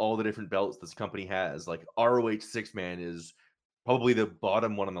of all the different belts this company has, like ROH 6-man is probably the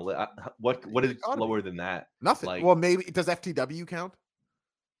bottom one on the list. What is lower than that? Nothing. Like, well, maybe does FTW count?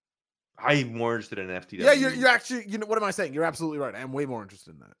 I'm more interested in FTW. Yeah, you're actually, what am I saying? You're absolutely right. I am way more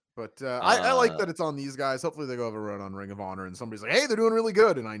interested in that. But I like that it's on these guys. Hopefully they go have a run on Ring of Honor and somebody's like, hey, they're doing really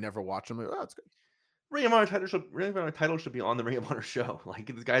good. And I never watch them. Oh, that's good. Ring of Honor title should be on the Ring of Honor show. Like,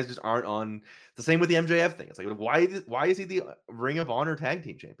 these guys just aren't on. The same with the MJF thing. It's like, why is he the Ring of Honor tag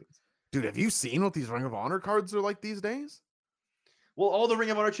team champions? Dude, have you seen what these Ring of Honor cards are like these days? Well, all the Ring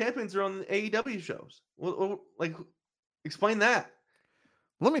of Honor champions are on the AEW shows. Well, like, explain that.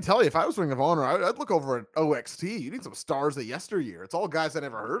 Let me tell you, if I was Ring of Honor, I'd look over at OXT. You need some stars of yesteryear. It's all guys I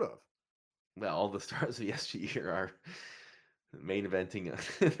never heard of. Well, all the stars of yesteryear are main eventing.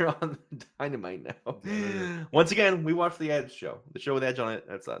 They're on Dynamite now. Yeah. Once again, we watched the Edge show. The show with Edge on it.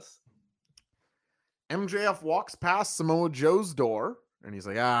 That's us. MJF walks past Samoa Joe's door, and he's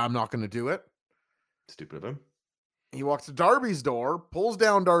like, I'm not going to do it. Stupid of him. He walks to Darby's door, pulls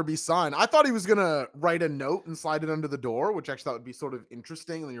down Darby's sign. I thought he was going to write a note and slide it under the door, which actually thought would be sort of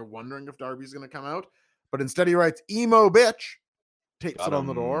interesting. And you're wondering if Darby's going to come out. But instead he writes, emo bitch, tapes it on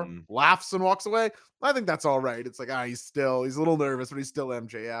the door, laughs and walks away. I think that's all right. It's like, he's a little nervous, but he's still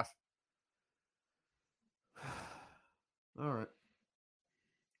MJF. All right.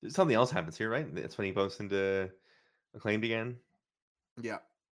 Something else happens here, right? It's when he bumps into Acclaimed again. Yeah.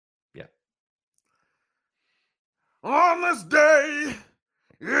 Yeah. On this day,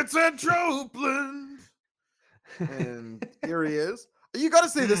 it's at Copeland. And here he is. You got to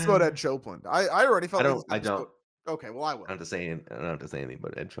say this about Ed Copeland. I already felt I don't. Okay, well, I will. I don't have to say anything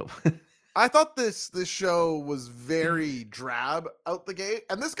about Ed Copeland. I thought this show was very drab out the gate,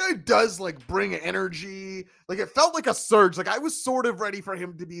 and this guy does like bring energy. Like, it felt like a surge. Like, I was sort of ready for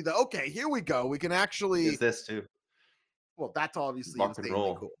him to be okay, here we go. We can actually. Is this too? Well, that's obviously rock and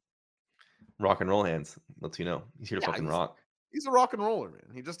roll. Cool. Rock and roll hands. Lets you know he's here to fucking rock. He's a rock and roller, man.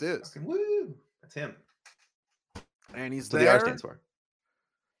 He just is. Fucking woo! That's him. And he's there. The R stands for.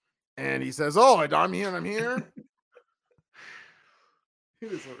 And he says, "Oh, I'm here. I'm here."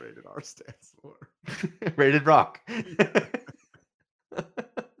 It is what rated R stands for. Rated rock.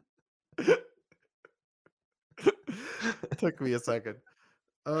 Took me a second.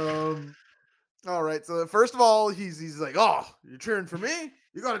 All right. So first of all, he's like, "Oh, you're cheering for me?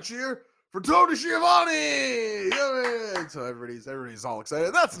 You got to cheer for Tony Schiavone!" So everybody's all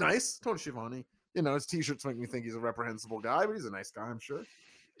excited. That's nice, Tony Schiavone. His t-shirts make me think he's a reprehensible guy, but he's a nice guy, I'm sure.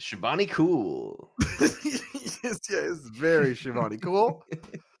 Schiavone cool. It's very Schiavone cool.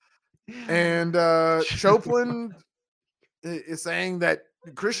 And Copeland is saying that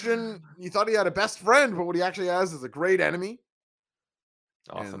Christian, he thought he had a best friend, but what he actually has is a great enemy.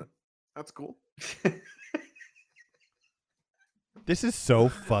 Awesome. And that's cool. This is so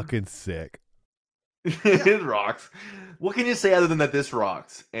fucking sick. It rocks. What can you say other than that this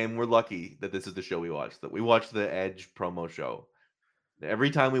rocks? And we're lucky that this is the show we watched. That we watched the Edge promo show. Every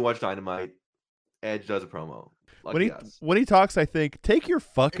time we watch Dynamite, Edge does a promo. When he talks, I think, take your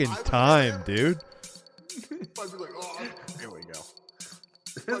fucking time, dude. I'd be like, here we go.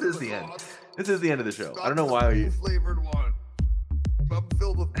 This is the end. This is the end of the show. I don't know why we flavored one. I'm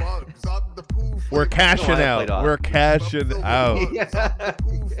filled with bugs. I'm the poo. We're cashing out. We're cashing out.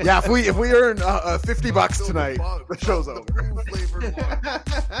 Yeah, if we earn $50 tonight, the show's over.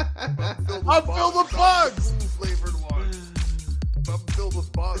 I'm filled with bugs. I'm filled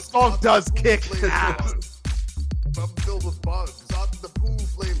with bugs. This song does kick ass. I'm filled with bugs. I'm the poo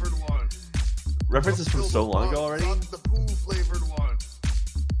flavored one. References from so long ago already. I'm the poo flavored one.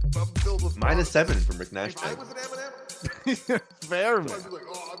 I'm filled with -7 from Rick Nash. I was an M&M. Fair, man.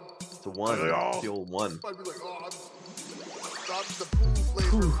 It's the one. It's the old one. I'd be like, oh, not the poo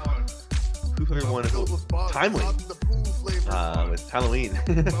flavored one. Poo flavored one is timely. Not the poo flavored one. With Halloween.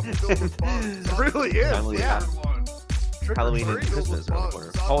 It really is. Timely, Yeah. Halloween and Christmas are around the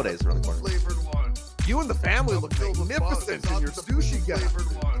corner. Holidays are around the corner. You and the family look magnificent in your sushi guy.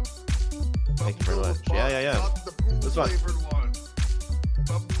 Thank you very much. Yeah. This one.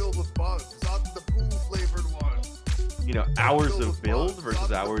 You know, hours of build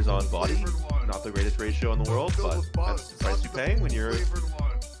versus hours on body. Not the greatest ratio in the world, but that's the price you pay when you're a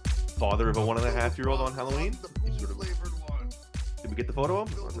father of a 1.5-year-old on Halloween. You sort of, did we get the photo of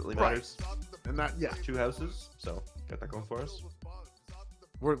him? Not that it really matters. And that, yeah. 2 houses, so got that going for us.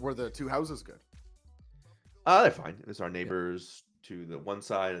 Were the 2 houses good? They're fine. It's our neighbors to the one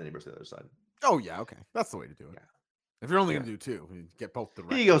side and the neighbors to the other side. Oh, yeah, okay. That's the way to do it. Yeah. If you're only going to do 2, you get both the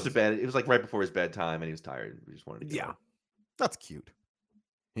He goes to bed. It was like right before his bedtime, and he was tired. We just wanted to get home. That's cute.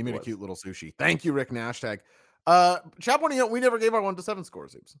 He made a was. cute little sushi. Thank you, Rick Nashtag. Chap one, we never gave our 1 to 7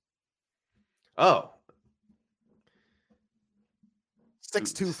 scores. Oops. Oh.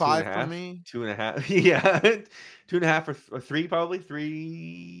 6.25 for me. 2.5. Yeah. 2.5 or 3, probably.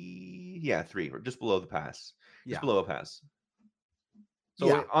 3. Yeah, 3. Or just below the pass. Just below a pass. So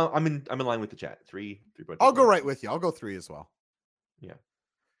Yeah. I'm in line with the chat. 3. I'll go right with you. I'll go 3 as well. Yeah.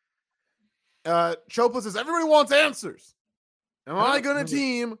 Chopla says everybody wants answers. Am I going to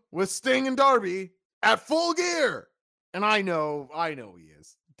team with Sting and Darby at Full Gear? And I know he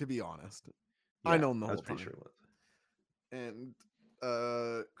is, to be honest. I know him the whole time. Sure it was. And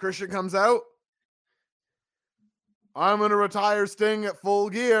Christian comes out. I'm going to retire Sting at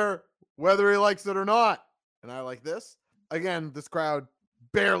Full Gear, whether he likes it or not. And I like this. Again, this crowd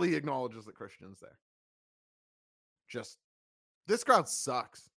barely acknowledges that Christian's there. This crowd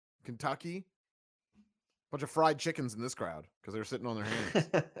sucks. Kentucky, bunch of fried chickens in this crowd because they're sitting on their hands.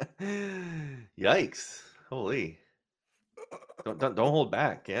 Yikes! Holy! Don't hold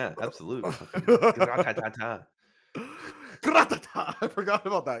back. Yeah, absolutely. I forgot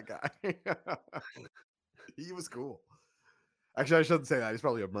about that guy. He was cool. Actually, I shouldn't say that. He's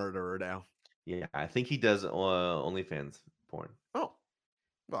probably a murderer now. Yeah, I think he does OnlyFans porn. Oh,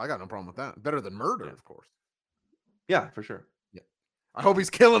 well, I got no problem with that. Better than murder, of course. Yeah, for sure. Yeah, I hope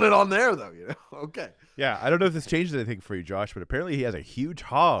he's killing it on there, though. You know, okay. Yeah, I don't know if this changes anything for you, Josh, but apparently he has a huge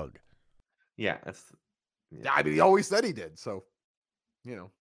hog. Yeah, that's. Yeah, I mean, he always said he did. So, you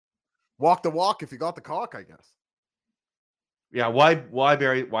know, walk the walk if you got the cock, I guess. Yeah, why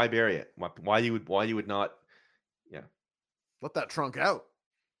bury it? Why you would not? Yeah, let that trunk out.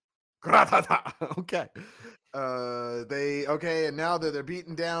 Okay. And now they're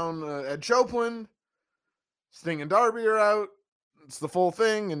beating down Ed Copeland. Sting and Darby are out. It's the full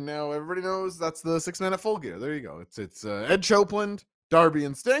thing, and now everybody knows that's the 6-man at Full Gear. There you go. It's Ed Copeland, Darby,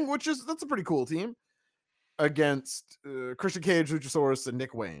 and Sting, that's a pretty cool team against Christian Cage, Luchasaurus, and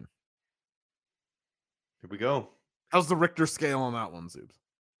Nick Wayne. Here we go. How's the Richter scale on that one, Zoobs?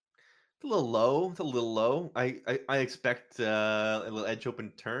 It's a little low. I expect a little Ed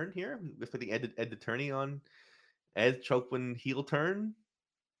Copeland turn here. With the Ed attorney on Ed Copeland heel turn,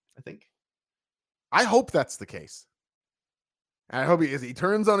 I think. I hope that's the case. I hope he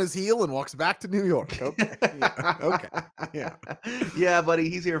turns on his heel and walks back to New York. Okay. Yeah. Okay. Yeah. Yeah, buddy.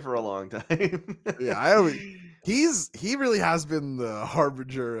 He's here for a long time. Yeah. He really has been the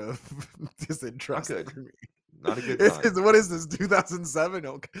harbinger of disinterest for me. Not a good time. What is this? 2007?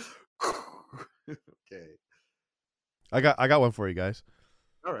 Okay. Okay. I got one for you guys.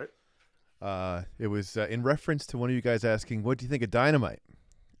 All right. It was in reference to one of you guys asking, "What do you think of Dynamite?"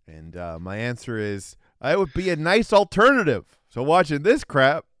 And my answer is, "It would be a nice alternative." So watching this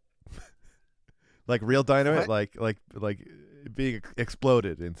crap, like real Dynamite, like being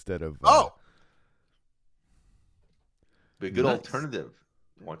exploded instead of be a good alternative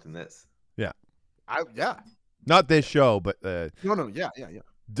watching this. Yeah. Yeah. Not this show, but no, yeah.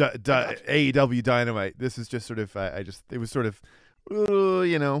 AEW Dynamite. This is just sort of it was sort of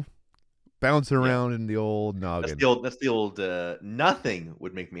bouncing around in the old noggin. That's the old nothing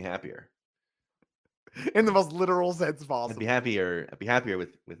would make me happier. In the most literal sense possible. I'd be happier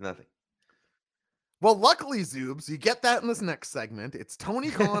with nothing. Well, luckily, Zoobs, you get that in this next segment. It's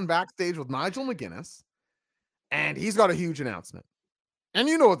Tony Khan backstage with Nigel McGuinness, and he's got a huge announcement. And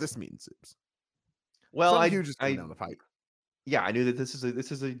you know what this means, Zoobs. Well, huge is coming down the pipe. Yeah, I knew that this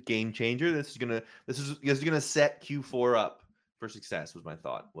is a game changer. This is gonna set Q4 up for success. Was my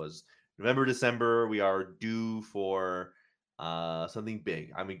thought. Was November, December, we are due for something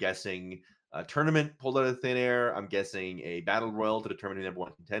big. I'm guessing a tournament pulled out of thin air. I'm guessing a battle royal to determine who number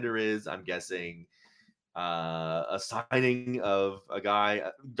one contender is. I'm guessing a signing of a guy.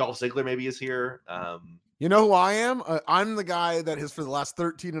 Dolph Ziggler maybe is here. You know who I am? I'm the guy that has for the last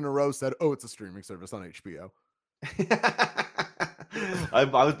 13 in a row said, "Oh, it's a streaming service on HBO." I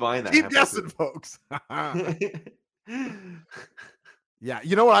was buying that. Keep halfway guessing, through. folks. Yeah,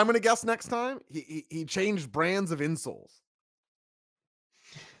 you know what I'm going to guess next time? He changed brands of insoles.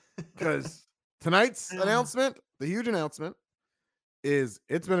 Because tonight's announcement, the huge announcement, is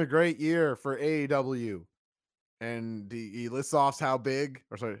it's been a great year for AEW. And he lists off how big,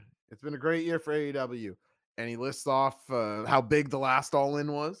 or sorry, it's been a great year for AEW. And he lists off how big the last All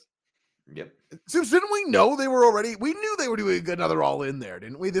In was. Yep. So didn't we know they were already? We knew they were doing another All In there,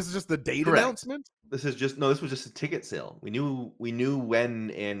 didn't we? This is just the date Correct. announcement. This was just a ticket sale. We knew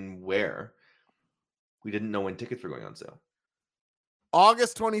when and where. We didn't know when tickets were going on sale.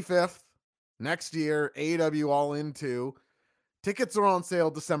 August 25th, next year, AEW All In 2. Tickets are on sale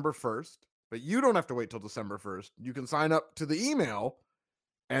December 1st, but you don't have to wait till December 1st. You can sign up to the email,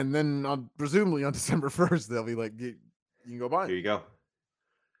 and then presumably on December 1st, they'll be like, you can go buy Here it. you go.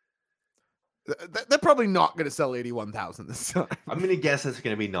 They're probably not going to sell 81,000 this time. I'm gonna guess it's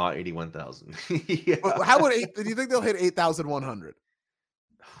gonna be not 81,000. Yeah. How would do you think they'll hit 8,100?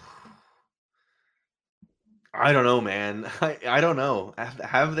 I don't know, man. I don't know.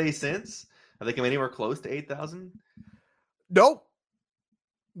 Have they since? Have they come anywhere close to 8,000? Nope.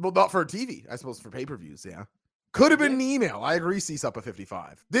 Well, not for TV. I suppose for pay-per-views, yeah. Could have been an email. I agree, CSUP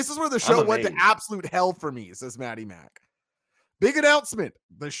 55. This is where the show went to absolute hell for me, says Maddie Mac. Big announcement.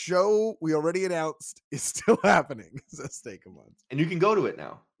 The show we already announced is still happening, says Steak a Month. And you can go to it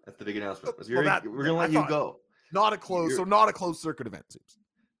now. That's the big announcement. We're gonna let you go. Not a closed circuit event, seems.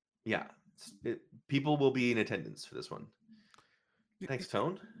 Yeah. People will be in attendance for this one. Thanks,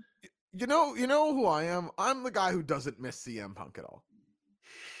 Tone. You know who I am? I'm the guy who doesn't miss CM Punk at all.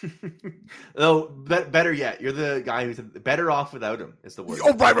 No, better yet, you're the guy who's better off without him. Is the word?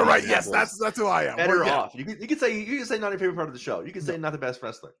 Oh, right. Yes, that's who I am. Better off. You can say not your favorite part of the show. You can say not the best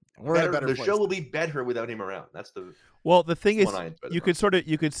wrestler. We're in a better the place. show will be better without him around. That's the. Well, the thing is, you could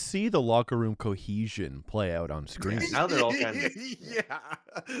could see the locker room cohesion play out on screen. Now they're all kind of. Yeah,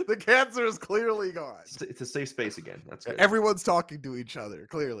 the cancer is clearly gone. It's a safe space again. That's good. Everyone's talking to each other.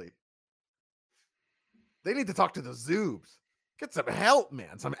 Clearly, they need to talk to the Zoobs. Get some help,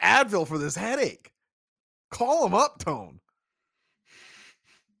 man. Some Advil for this headache. Call them up, Tone.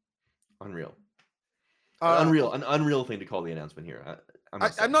 Unreal. An unreal thing to call the announcement here.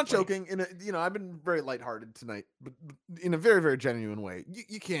 I'm not joking. I've been very lighthearted tonight, but in a very, very genuine way.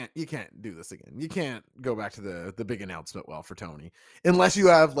 You can't do this again. You can't go back to the big announcement for Tony unless you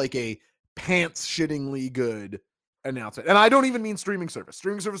have like a pants shittingly good announcement. And I don't even mean streaming service.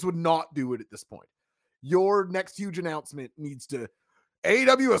 Streaming service would not do it at this point. Your next huge announcement needs to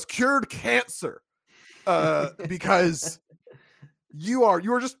AEW has cured cancer because you're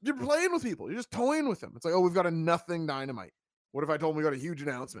playing with people. You're just toying with them. It's like, oh, we've got a nothing Dynamite. What if I told them we got a huge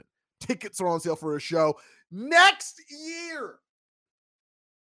announcement? Tickets are on sale for a show next year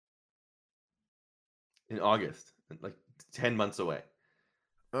in August, like 10 months away.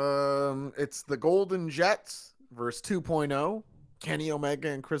 It's the Golden Jets versus 2.0. Kenny Omega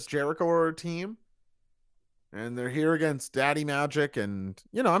and Chris Jericho are a team. And they're here against Daddy Magic, and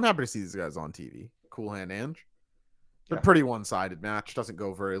I'm happy to see these guys on TV. Cool Hand Ange. It's a pretty one-sided match. Doesn't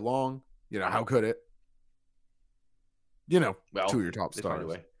go very long. How could it? Well, two of your top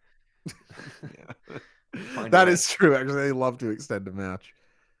stars. Yeah. That is true. Actually, they love to extend a match.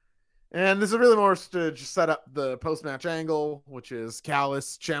 And this is really more to just set up the post-match angle, which is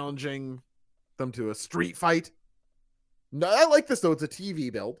Callis challenging them to a street fight. No, I like this though. It's a TV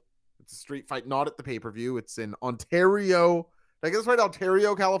build. It's a street fight, not at the pay-per-view. It's in Ontario. Did I get this right?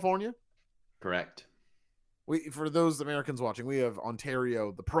 Ontario, California? Correct. For those Americans watching, we have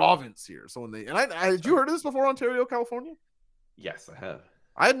Ontario, the province here. So when had you heard of this before, Ontario, California? Yes, I have.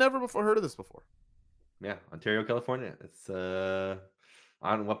 I had never heard of this before. Yeah, Ontario, California. It's I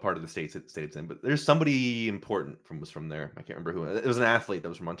don't know what part of the state it's in, but there's somebody important was from there. I can't remember who. It was an athlete that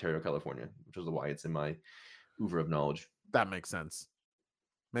was from Ontario, California, which is why it's in my oeuvre of knowledge. That makes sense.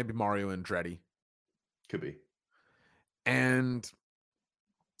 Maybe Mario Andretti. Could be. And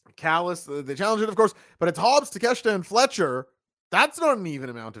Callis, they challenge it, of course, but it's Hobbs, Takeshita, and Fletcher. That's not an even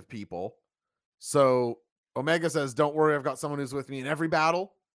amount of people. So Omega says, don't worry, I've got someone who's with me in every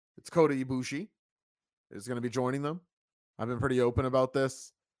battle. It's Kota Ibushi is going to be joining them. I've been pretty open about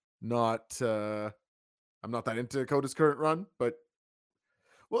this. I'm not that into Kota's current run, but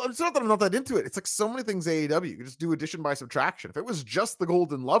it's not that I'm not that into it. It's like so many things AEW. You can just do addition by subtraction. If it was just the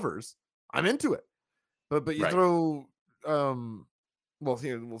Golden Lovers, I'm into it. But you throw,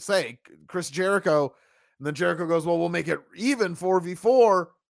 here we'll say Chris Jericho And then Jericho goes, well, we'll make it even 4v4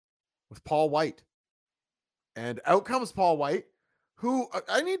 with Paul White. And out comes Paul White, who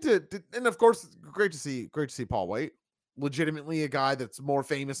I need to, and of course, great to see Paul White. Legitimately a guy that's more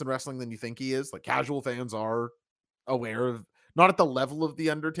famous in wrestling than you think he is. Like, casual fans are aware of, not at the level of The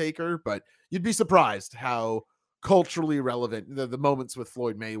Undertaker, but you'd be surprised how culturally relevant the moments with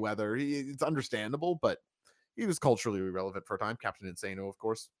Floyd Mayweather. It's understandable, but he was culturally relevant for a time. Captain Insano, of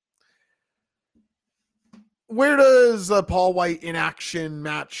course. Where does a Paul White in action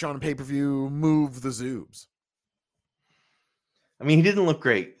match on pay-per-view move the Zoobs? I mean, he didn't look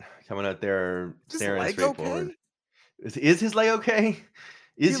great coming out there Is his staring leg straight okay? forward. Is his leg okay?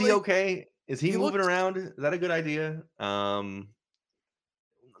 Is he like- okay? Is he he moving looked- around? Is that a good idea? Don't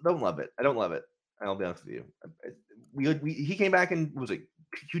love it. I don't love it. I'll be honest with you. He came back and was it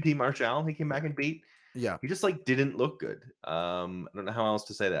QT Marshall? He came back and beat. Yeah. He just like didn't look good. I don't know how else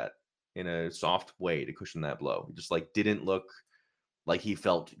to say that in a soft way to cushion that blow. He just like didn't look like he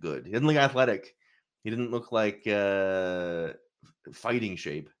felt good. He didn't look athletic. He didn't look like fighting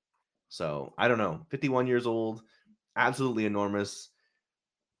shape. So I don't know. 51 years old, absolutely enormous.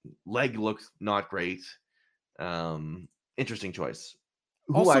 Leg looks not great. Interesting choice.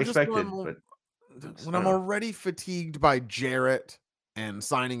 Who Also, I just expected, when I'm already fatigued by Jarrett and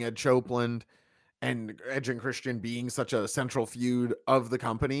signing Ed Copeland and Edge and Christian being such a central feud of the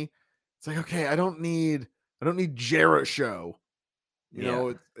company, it's like, okay, I don't need Jarrett show. You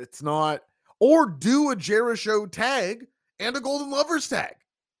know, it's not, or do a Jarrett show tag and a Golden Lovers tag.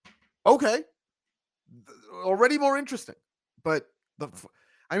 Okay. Already more interesting. But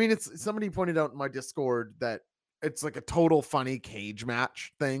it's somebody pointed out in my Discord that it's like a total funny cage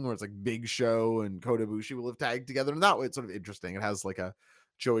match thing where it's like Big Show and Kota Ibushi will have tagged together. And that way it's sort of interesting. It has like a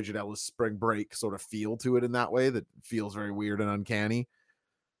Joey Janela's spring break sort of feel to it in that way that feels very weird and uncanny.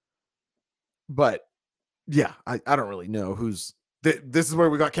 But yeah, I don't really know who's this is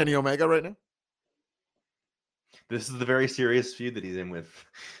where we got Kenny Omega right now. This is the very serious feud that he's in with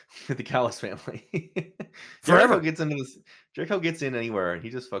the Callis family. Forever. Jericho gets in anywhere and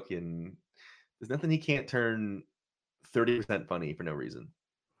he just fucking, there's nothing he can't turn 30% funny for no reason.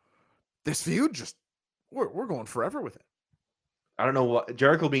 This feud just we're going forever with it. I don't know what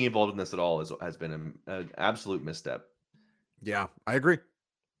Jericho being involved in this at all has been an absolute misstep. Yeah, I agree.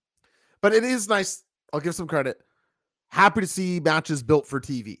 But it is nice. I'll give some credit. Happy to see matches built for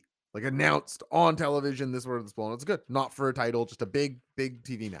TV, like announced on television. This word this blown. It's good. Not for a title, just a big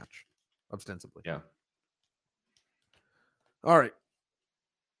TV match, ostensibly. Yeah. All right.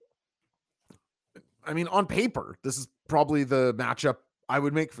 I mean, on paper, this is probably the matchup I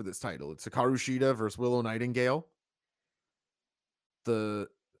would make for this title. It's Hikaru Shida versus Willow Nightingale. The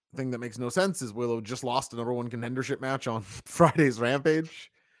thing that makes no sense is Willow just lost a number one contendership match on Friday's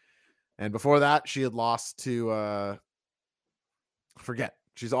Rampage. And before that, she had lost to forget.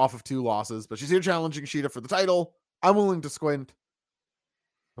 She's off of 2 losses, but she's here challenging Shida for the title. I'm willing to squint.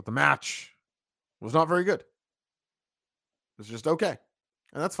 But the match was not very good. It was just okay.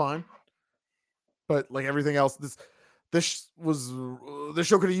 And that's fine. But like everything else, this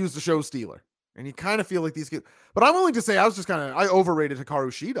show could have used a show stealer. And you kind of feel like these kids, but I'm willing to say I overrated Hikaru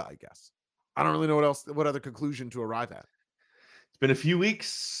Shida, I guess. I don't really know what other conclusion to arrive at. It's been a few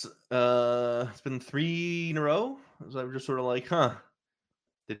weeks. It's been 3 in a row. So I'm just sort of like,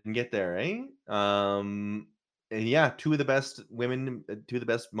 didn't get there, eh? And yeah, 2 of the best women, 2 of the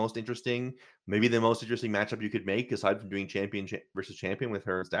best, most interesting, maybe the most interesting matchup you could make aside from doing champion versus champion with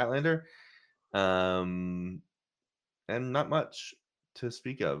her and Statlander. And not much to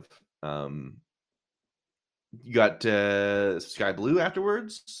speak of. You got Sky Blue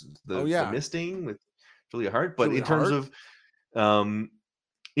afterwards, the misting with Julia Hart. But in terms of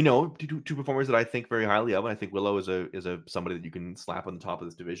two performers that I think very highly of, and I think Willow is a somebody that you can slap on the top of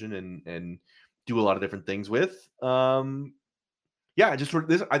this division and do a lot of different things with. Just sort of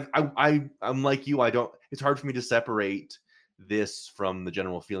this. I'm like you. It's hard for me to separate this from the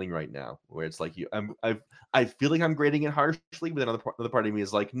general feeling right now, where it's like I feel like I'm grading it harshly, but another part of me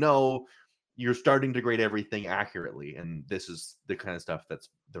is like, no, you're starting to grade everything accurately, and this is the kind of stuff that's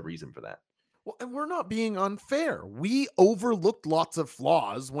the reason for that. Well, and we're not being unfair. We overlooked lots of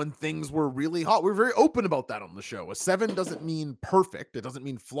flaws when things were really hot. We're very open about that on the show. A 7 doesn't mean perfect. It doesn't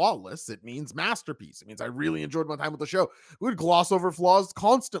mean flawless. It means masterpiece. It means I really enjoyed my time with the show. We would gloss over flaws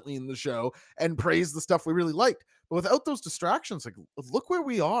constantly in the show and praise the stuff we really liked. But without those distractions, like, look where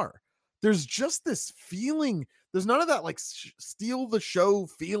we are. There's just this feeling. There's none of that like steal the show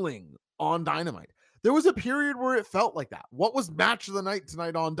feeling on Dynamite. There was a period where it felt like that. What was match of the night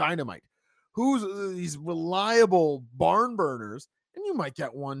tonight on Dynamite? Who's these reliable barn burners? and you might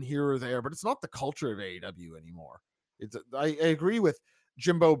get one here or there, but it's not the culture of AEW anymore. I agree with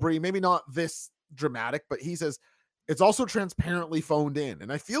Jimbo Bree, maybe not this dramatic, but he says it's also transparently phoned in.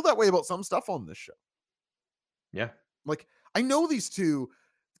 And I feel that way about some stuff on this show. Yeah. Like, I know these two,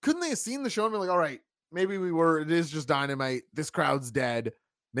 couldn't they have seen the show and be like, all right, maybe it is just Dynamite. This crowd's dead.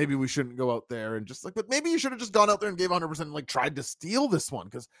 Maybe we shouldn't go out there and just like, but maybe you should have just gone out there and gave 100% and like tried to steal this one.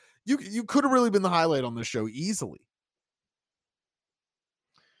 Cause you could have really been the highlight on this show easily.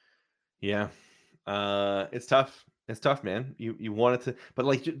 Yeah. It's tough. It's tough, man. You want it to, but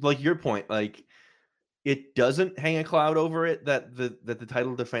like your point, like it doesn't hang a cloud over it that the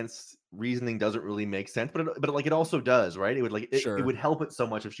title defense reasoning doesn't really make sense, but like it also does, right? It would like it, Sure. it would help it so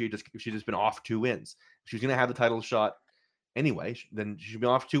much if she just been off 2 wins. If she's gonna have the title shot anyway, then she should be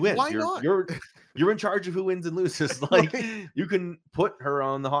off 2 wins. Why not? You're in charge of who wins and loses. Like you can put her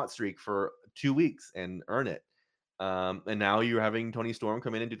on the hot streak for 2 weeks and earn it. And now you're having Toni Storm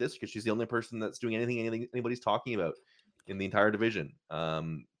come in and do this because she's the only person that's doing anything anybody's talking about in the entire division.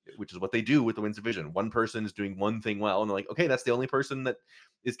 Which is what they do with the women's division. One person is doing one thing well, and they're like, okay, that's the only person that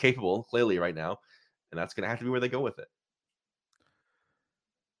is capable clearly right now, and that's going to have to be where they go with it.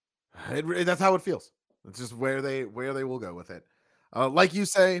 That's how it feels. It's just where they will go with it. Like you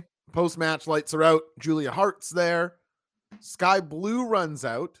say, post-match lights are out. Julia Hart's there. Sky Blue runs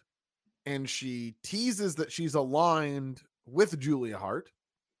out, and she teases that she's aligned with Julia Hart,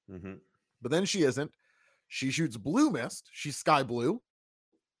 but then she isn't. She shoots Blue Mist. She's Sky Blue.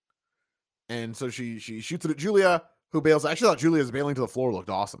 And so she shoots it at Julia, who bails. I actually thought Julia's bailing to the floor looked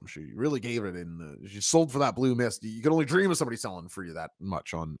awesome. She really gave it she sold for that Blue Mist. You can only dream of somebody selling for you that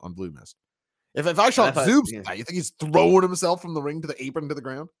much on Blue Mist. If I shot Zoobs, you think he's throwing himself from the ring to the apron to the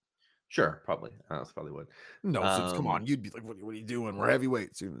ground? Sure, probably. That's probably would. No, Zoobs, come on. You'd be like, what are you doing? We're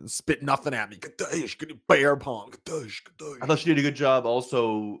heavyweights. You spit nothing at me. Kadosh, bear palm. Kadosh. I thought she did a good job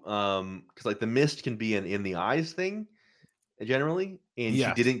also, because like the mist can be an in the eyes thing generally, and she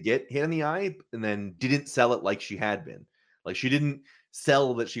didn't get hit in the eye and then didn't sell it like she had been. Like she didn't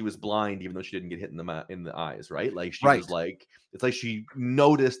sell that she was blind even though she didn't get hit in the eyes, right? Like she was like, it's like she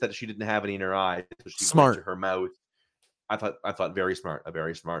noticed that she didn't have any in her eyes, so she went to her mouth. I thought a very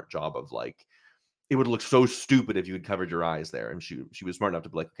smart job of like, it would look so stupid if you had covered your eyes there, and she was smart enough to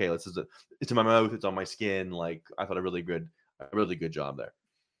be like, okay, it's in my mouth, it's on my skin. Like I thought a really good job there.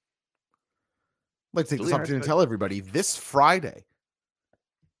 I'd like to take this opportunity to tell everybody this Friday,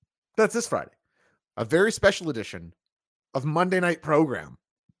 a very special edition of Monday Night Program.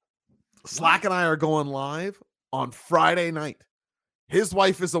 Slack and I are going live on Friday night. His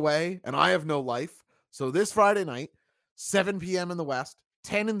wife is away and I have no life. So this Friday night, 7 p.m. in the West,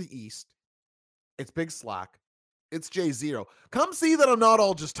 10 in the East. It's Big Slack. It's J0. Come see that I'm not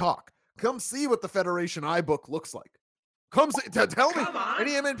all just talk. Come see what the Federation iBook looks like. Come see, tell me,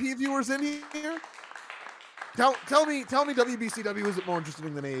 any MNP viewers in here? Tell me WBCW isn't more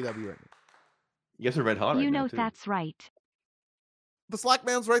interesting than AEW right now. You guys are red hot. You know that's right. The Slack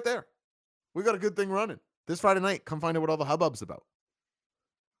man's right there. We got a good thing running. This Friday night, come find out what all the hubbub's about.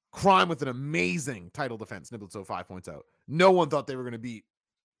 Crime with an amazing title defense, Nibblitzo 5 points out. No one thought they were going to beat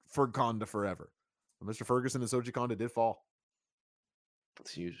Ferg Conda forever. But Mr. Ferguson and Soji Konda did fall.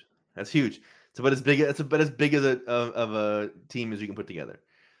 That's huge. It's about as big as a team as you can put together.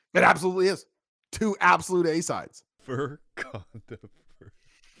 It absolutely is. 2 absolute A-sides. Ferg Conda.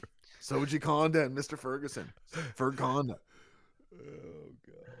 Soji Konda and Mr. Ferguson. Ferg Conda. Oh,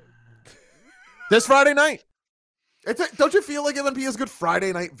 God. This Friday night. Don't you feel like MNP has good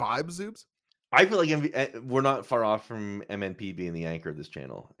Friday night vibes, Zoobs? I feel like we're not far off from MNP being the anchor of this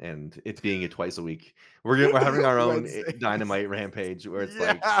channel, and it's being it twice a week. We're having our own Dynamite rampage where it's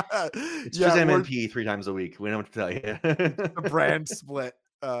it's just MNP 3 times a week. We don't know what to tell you. A brand split,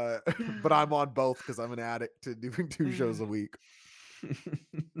 but I'm on both because I'm an addict to doing 2 shows a week.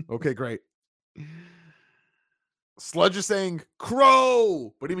 Okay, great. Sludge is saying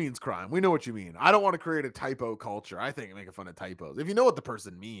crow, but he means crime. We know what you mean. I don't want to create a typo culture. I think making fun of typos. If you know what the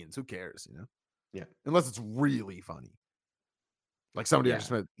person means, who cares? Yeah. Unless it's really funny, like somebody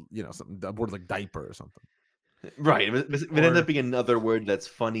just meant something, a word like diaper or something. Right. If it ends up being another word that's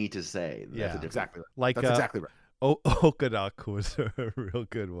funny to say. Yeah, exactly. Right. Like that's exactly right. Okadak was a real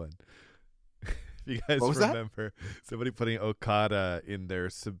good one. If you guys remember somebody putting Okada in their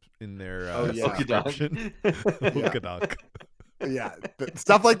subscription. Okadak. Yeah,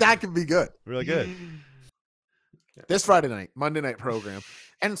 stuff like that can be good. Really good. This Friday night, Monday Night Program,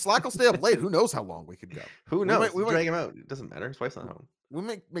 and Slack will stay up late. Who knows how long we could go? Who knows? We drag him out. It doesn't matter. His wife's not home. We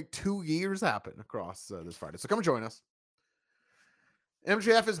make 2 years happen across this Friday. So come join us.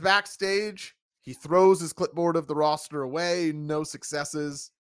 MJF is backstage. He throws his clipboard of the roster away. No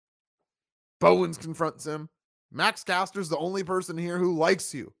successes. Bowens confronts him. Max Caster's the only person here who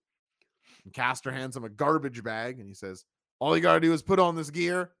likes you. And Caster hands him a garbage bag and he says, all you got to do is put on this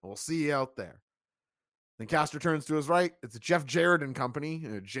gear and we'll see you out there. Then Caster turns to his right. It's Jeff Jarrett and company,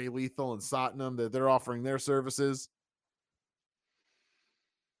 Jay Lethal and Satnam. They're offering their services.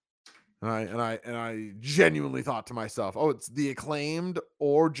 And I genuinely thought to myself, oh, it's the Acclaimed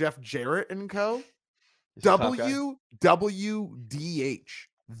or Jeff Jarrett and co. WWDH.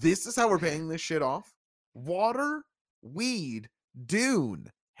 This is how we're paying this shit off. Water, weed,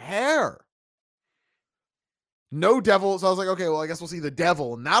 dune, hair. No devil. So I was like, okay, well, I guess we'll see the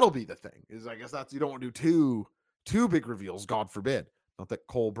devil, and that'll be the thing. Is I guess that's you don't want to do two big reveals, God forbid. Not that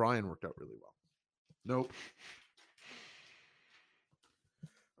Cole Bryan worked out really well. Nope.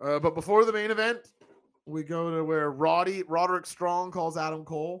 But before the main event, we go to where Roderick Strong calls Adam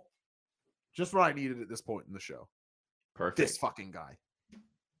Cole. Just what I needed at this point in the show. Perfect. This fucking guy.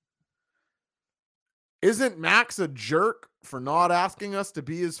 Isn't Max a jerk for not asking us to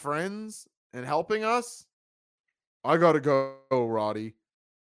be his friends and helping us? I gotta go, Roddy.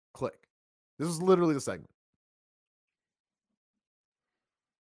 Click. This is literally the segment.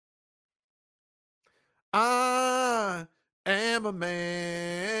 I am a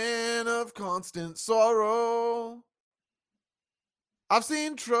man of constant sorrow. I've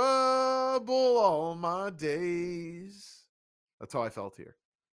seen trouble all my days. That's how I felt here.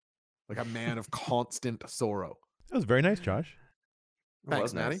 Like a man of constant sorrow. That was very nice, Josh.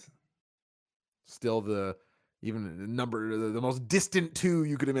 Thanks, Maddie. Still the most distant two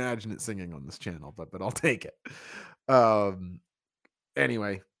you could imagine it singing on this channel, but I'll take it.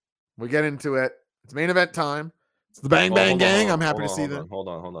 Anyway, we get into it. It's main event time. It's the Bang Bang Gang. I'm happy to see that. Hold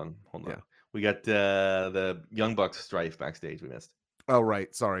on. Yeah. We got the Young Bucks strife backstage. We missed. Oh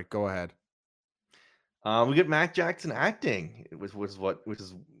right, sorry. Go ahead. We get Matt Jackson acting, which is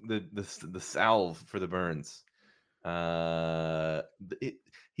the salve for the burns.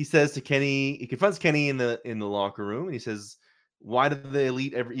 He says to Kenny, he confronts Kenny in the locker room, and he says, "Why did the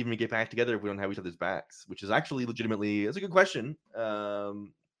Elite ever even get back together if we don't have each other's backs?" Which is actually legitimately, it's a good question.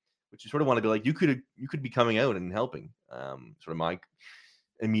 Which you sort of want to be like, you could be coming out and helping. Sort of my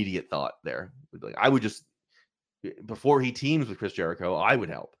immediate thought there would be like, I would just before he teams with Chris Jericho, I would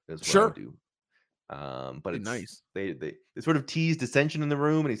help. Is what I would do. But it's nice. They sort of tease dissension in the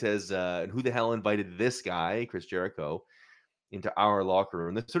room, and he says, "And who the hell invited this guy, Chris Jericho, into our locker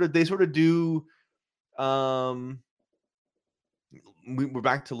room?" They sort of do. We're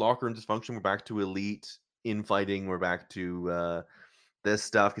back to locker room dysfunction. We're back to Elite infighting. We're back to this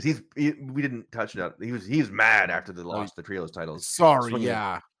stuff because we didn't touch it up. He was mad after the loss the trios titles. Sorry, swinging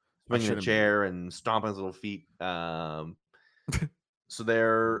a chair and stomping his little feet. So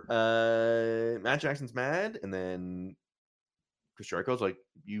they're Matt Jackson's mad, and then Chris Jericho's like,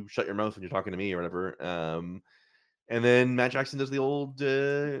 "You shut your mouth when you're talking to me," or whatever. And then Matt Jackson does the old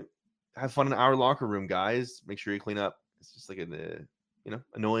 "have fun in our locker room, guys. Make sure you clean up." It's just like an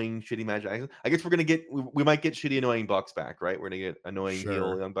annoying, shitty Matt Jackson. I guess we're gonna we might get shitty, annoying Bucks back, right? We're gonna get annoying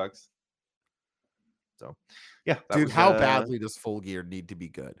heel Young Bucks. So, yeah, dude, how badly does Full Gear need to be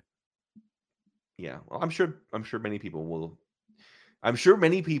good? Yeah, well, I'm sure many people will. I'm sure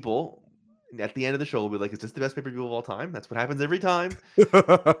many people at the end of the show will be like, "Is this the best pay-per-view of all time?" That's what happens every time. Did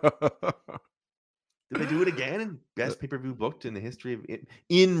they do it again? Best pay-per-view booked in the history of it,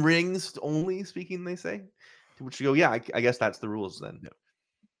 in rings only speaking, they say. To which you go, yeah, I guess that's the rules then. Yeah.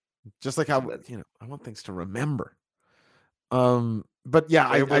 Just like how I want things to remember. But yeah,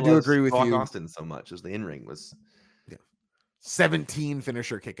 I do agree with you. Austin so much as the in-ring was. Yeah, 17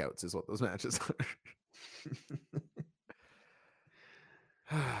 finisher kickouts is what those matches are.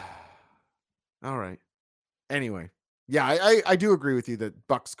 All right. Anyway, yeah, I do agree with you that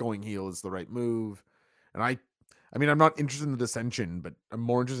Bucks going heel is the right move, and I mean I'm not interested in the dissension, but I'm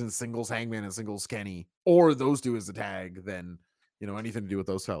more interested in singles Hangman and singles Kenny, or those two as a tag than anything to do with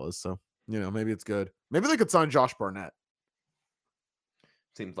those fellas. So maybe it's good. Maybe they could sign Josh Barnett.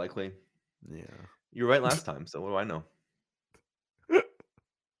 Seems likely. Yeah, you were right last time. So what do I know?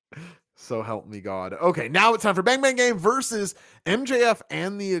 So help me God. Okay, now it's time for Bang Bang Game versus MJF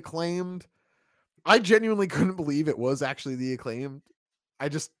and the Acclaimed. I genuinely couldn't believe it was actually the Acclaimed. I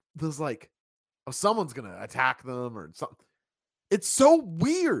just was like, oh, someone's going to attack them or something. It's so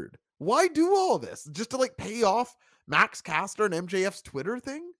weird. Why do all this? Just to like pay off Max Caster and MJF's Twitter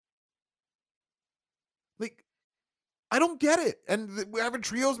thing? Like, I don't get it. And we're having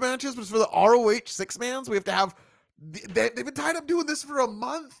trios matches, but it's for the ROH six-mans. We have to have... They've been tied up doing this for a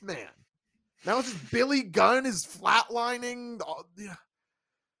month, man. Now it's just Billy Gunn is flatlining.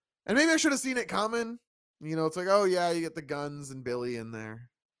 And maybe I should have seen it coming. You know, it's like, oh yeah, you get the Guns and Billy in there.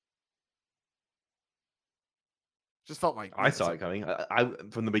 Just felt like I saw it coming. I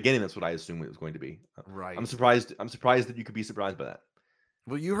from the beginning, that's what I assumed it was going to be. right. I'm surprised that you could be surprised by that.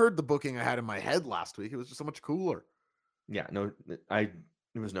 Well, you heard the booking I had in my head last week. It was just so much cooler. Yeah, no, there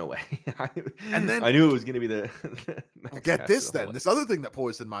was no way. And then I knew it was going to be the. next get match this of the then. whole- This other thing that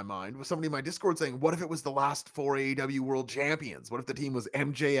poisoned my mind was somebody in my Discord saying, what if it was the last 4 AEW World Champions? What if the team was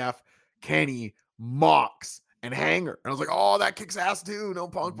MJF, Kenny, Mox, and Hanger? And I was like, oh, that kicks ass too. No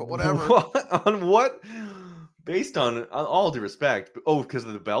Punk, but whatever. What? On what? Based on all due respect. Because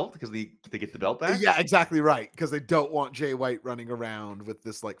of the belt? Because they get the belt back? Yeah, exactly right. Because they don't want Jay White running around with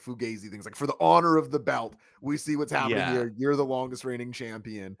this like fugazi things. Like for the honor of the belt, we see what's happening here. You're the longest reigning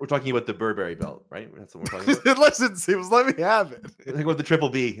champion. We're talking about the Burberry belt, right? That's what we're talking about. Listen, Sims, let me have it. Think about the Triple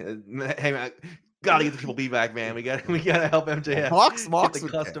B. Hey man, gotta get the Triple B back, man. We gotta help MJF. Mox get the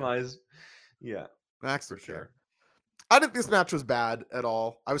would customized. Yeah, Max for would sure. care. I didn't think this match was bad at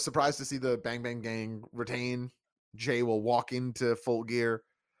all. I was surprised to see the Bang Bang Gang retain. Jay will walk into Full Gear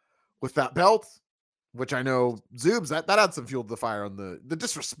with that belt, which I know Zoobs, that adds some fuel to the fire on the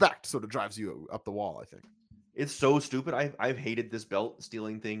disrespect sort of drives you up the wall, I think. It's so stupid. I've hated this belt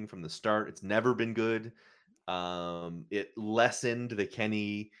stealing thing from the start. It's never been good. It lessened the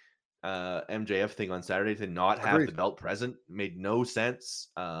Kenny MJF thing on Saturday to not have Agreed. the belt present. Made no sense.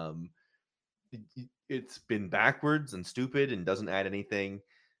 It's been backwards and stupid and doesn't add anything.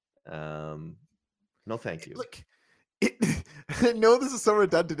 No, thank you. Look, I know this is so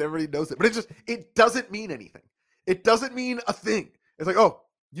redundant, everybody knows it, but it doesn't mean anything. It doesn't mean a thing. It's like, oh,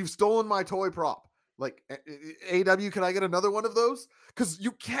 you've stolen my toy prop. Like, AW, can I get another one of those? Because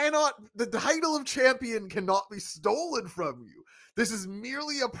you cannot, the title of champion cannot be stolen from you. This is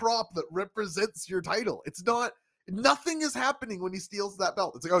merely a prop that represents your title. It's not, nothing is happening when he steals that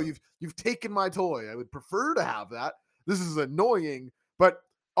belt. It's like, oh, you've taken my toy. I would prefer to have that. This is annoying, but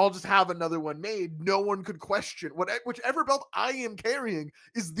I'll just have another one made. No one could question whichever belt I am carrying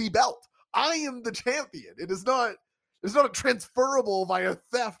is the belt. I am the champion. It's not a transferable via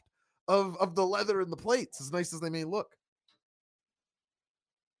theft of the leather and the plates, as nice as they may look.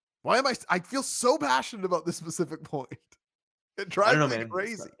 Why am I feel so passionate about this specific point. It drives me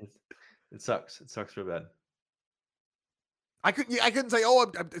crazy. It sucks. It sucks real bad. I couldn't say,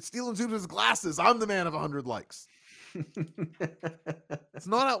 oh, I'm stealing Zuba's glasses. I'm the man of 100 likes. It's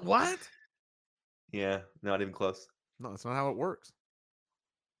not what? Yeah, not even close. No, that's not how it works.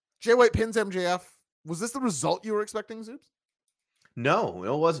 Jay White pins MJF. Was this the result you were expecting, Zoobs? No,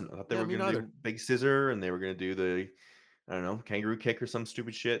 it wasn't. I thought they were me going to neither. do big scissor and they were going to do the, I don't know, kangaroo kick or some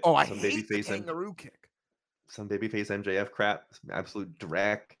stupid shit. Oh, I some hate the kangaroo kick. Some babyface MJF crap. Some absolute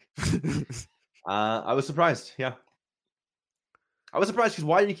dreck. I was surprised. Yeah. I was surprised because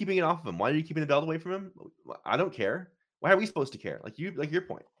why are you keeping it off of him? Why are you keeping the belt away from him? I don't care. Why are we supposed to care? Like your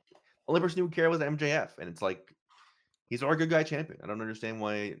point. The only person who would care was MJF. And it's like, he's our good guy champion. I don't understand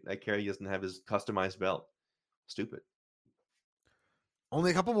why I care he doesn't have his customized belt. Stupid.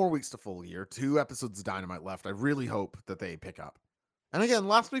 Only a couple more weeks to Full Gear. 2 episodes of Dynamite left. I really hope that they pick up. And again,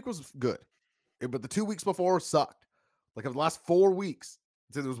 last week was good. But the 2 weeks before sucked. Like of the last 4 weeks,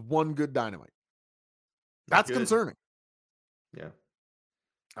 I'd say there was one good Dynamite. That's good. Concerning. Yeah.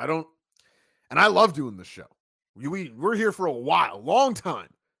 I love doing this show. We're here for a while, long time.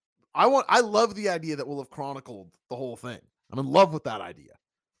 I love the idea that we'll have chronicled the whole thing. I'm in love with that idea.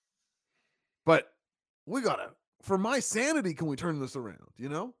 But we gotta, for my sanity, can we turn this around, you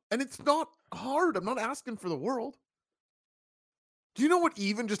know? And it's not hard. I'm not asking for the world. Do you know what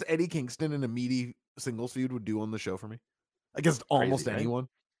even just Eddie Kingston in a meaty singles feud would do on the show for me? Against almost Crazy, right? anyone.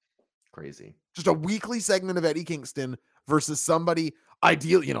 Crazy. Just a weekly segment of Eddie Kingston versus somebody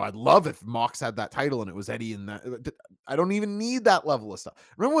ideal. You know, I'd love if Mox had that title and it was Eddie and that. I don't even need that level of stuff.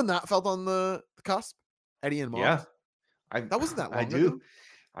 Remember when that felt on the cusp? Eddie and Mox? Yeah. That wasn't that long I do. ago.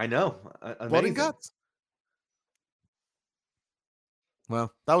 I know. Blood and guts.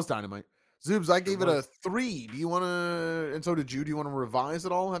 Well, that was Dynamite. Zoobs, I gave it a 3. Do you want to, and so did you, do you want to revise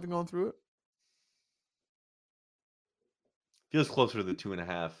it all, having gone through it? Feels closer to the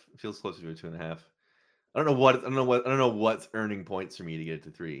 2.5. Feels closer to a 2.5. I don't know what's earning points for me to get it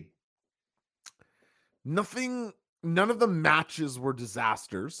to 3. None of the matches were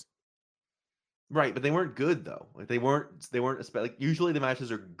disasters. Right, but they weren't good though. Like they weren't like usually the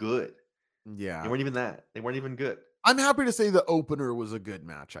matches are good. Yeah. They weren't even that. They weren't even good. I'm happy to say the opener was a good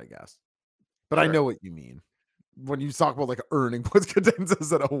match, I guess. But I know what you mean. When you talk about like earning points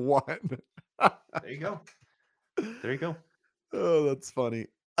consensus at a 1. There you go. There you go. Oh, that's funny.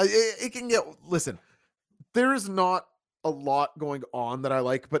 It can get, listen, there is not a lot going on that I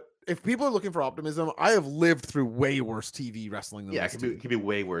like, but if people are looking for optimism, I have lived through way worse TV wrestling than Yeah, this. it could be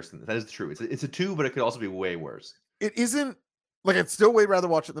way worse than that. Is true. It's a 2, but it could also be way worse. It isn't like I'd still way rather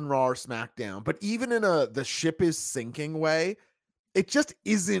watch it than Raw or SmackDown, but even in the ship is sinking way, it just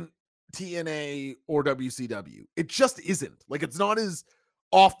isn't TNA or WCW. It just isn't. Like it's not as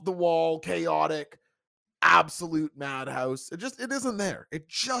off the wall, chaotic, absolute madhouse. It isn't there. It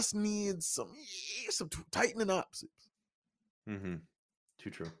just needs some tightening up. Mm-hmm. Too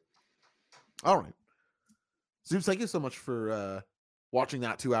true. All right. Zeus, thank you so much for watching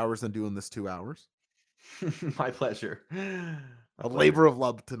that 2 hours and doing this 2 hours. My pleasure. A labor of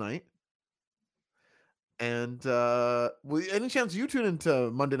love tonight. And any chance you tune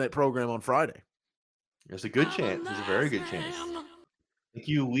into Monday Night Program on Friday? There's a good chance. There's a very good chance. Thank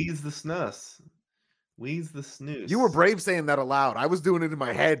you, Wheeze the Snus. Wheeze the Snooze. You were brave saying that aloud. I was doing it in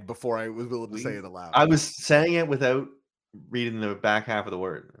my head before I was willing to say it aloud. I was saying it without reading the back half of the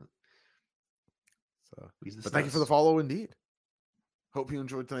word. So, but thank you for the follow, indeed. Hope you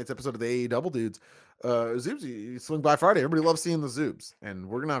enjoyed tonight's episode of the AE Double Dudes. Zoobs, you swing by Friday. Everybody loves seeing the Zoobs. And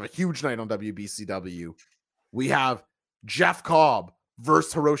we're going to have a huge night on WBCW. We have Jeff Cobb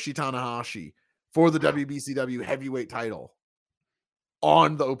versus Hiroshi Tanahashi for the WBCW heavyweight title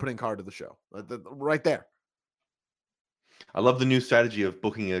on the opening card of the show. Right there. I love the new strategy of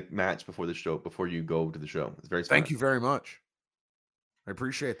booking a match before the show, before you go to the show. It's very smart. Thank you very much. I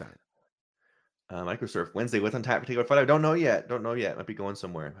appreciate that. Microsurf Wednesday. What's on tap for takeout Friday? I don't know yet. Might be going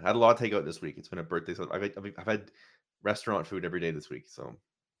somewhere. I had a lot of takeout this week. It's been a birthday, so I've had restaurant food every day this week. So,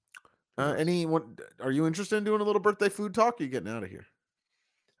 are you interested in doing a little birthday food talk? Or are you getting out of here?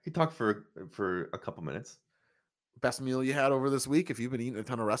 I could talk for a couple minutes. Best meal you had over this week? If you've been eating a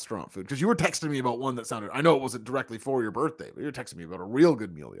ton of restaurant food, because you were texting me about one that sounded. I know it wasn't directly for your birthday, but you were texting me about a real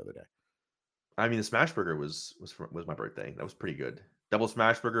good meal the other day. I mean, the smash burger was my birthday. That was pretty good. Double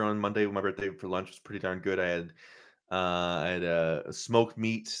smash burger on Monday with my birthday for lunch was pretty darn good. I had a smoked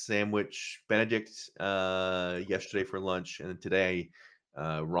meat sandwich Benedict yesterday for lunch, and then today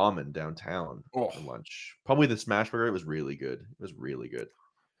ramen downtown for lunch. Probably the smash burger. It was really good. It was really good.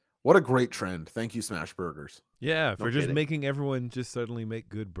 What a great trend. Thank you, Smash Burgers. Yeah, for just making everyone just suddenly make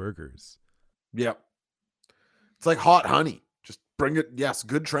good burgers. Yep. It's like hot honey. Just bring it. Yes,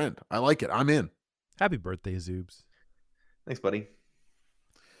 good trend. I like it. I'm in. Happy birthday, Zoobs. Thanks, buddy.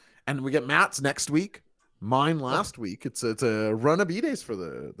 And we get Matt's next week. Mine last week. It's a run of B-days for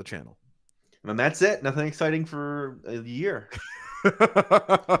the channel. And that's it. Nothing exciting for the year.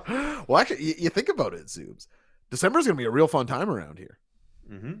 Well, actually, you think about it, Zoobs. December's going to be a real fun time around here.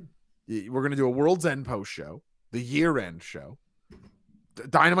 Mm-hmm. We're going to do a World's End post show, the year-end show.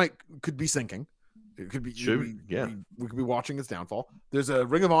 Dynamite could be sinking. It could be. We could be watching its downfall. There's a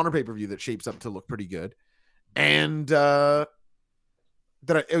Ring of Honor pay-per-view that shapes up to look pretty good, and and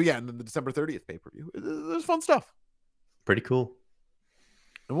then the December 30th pay-per-view. There's fun stuff. Pretty cool.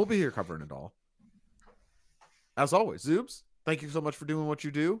 And we'll be here covering it all. As always, Zoobs, thank you so much for doing what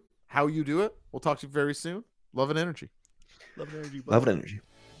you do, how you do it. We'll talk to you very soon. Love and energy. Love and energy. Love and energy.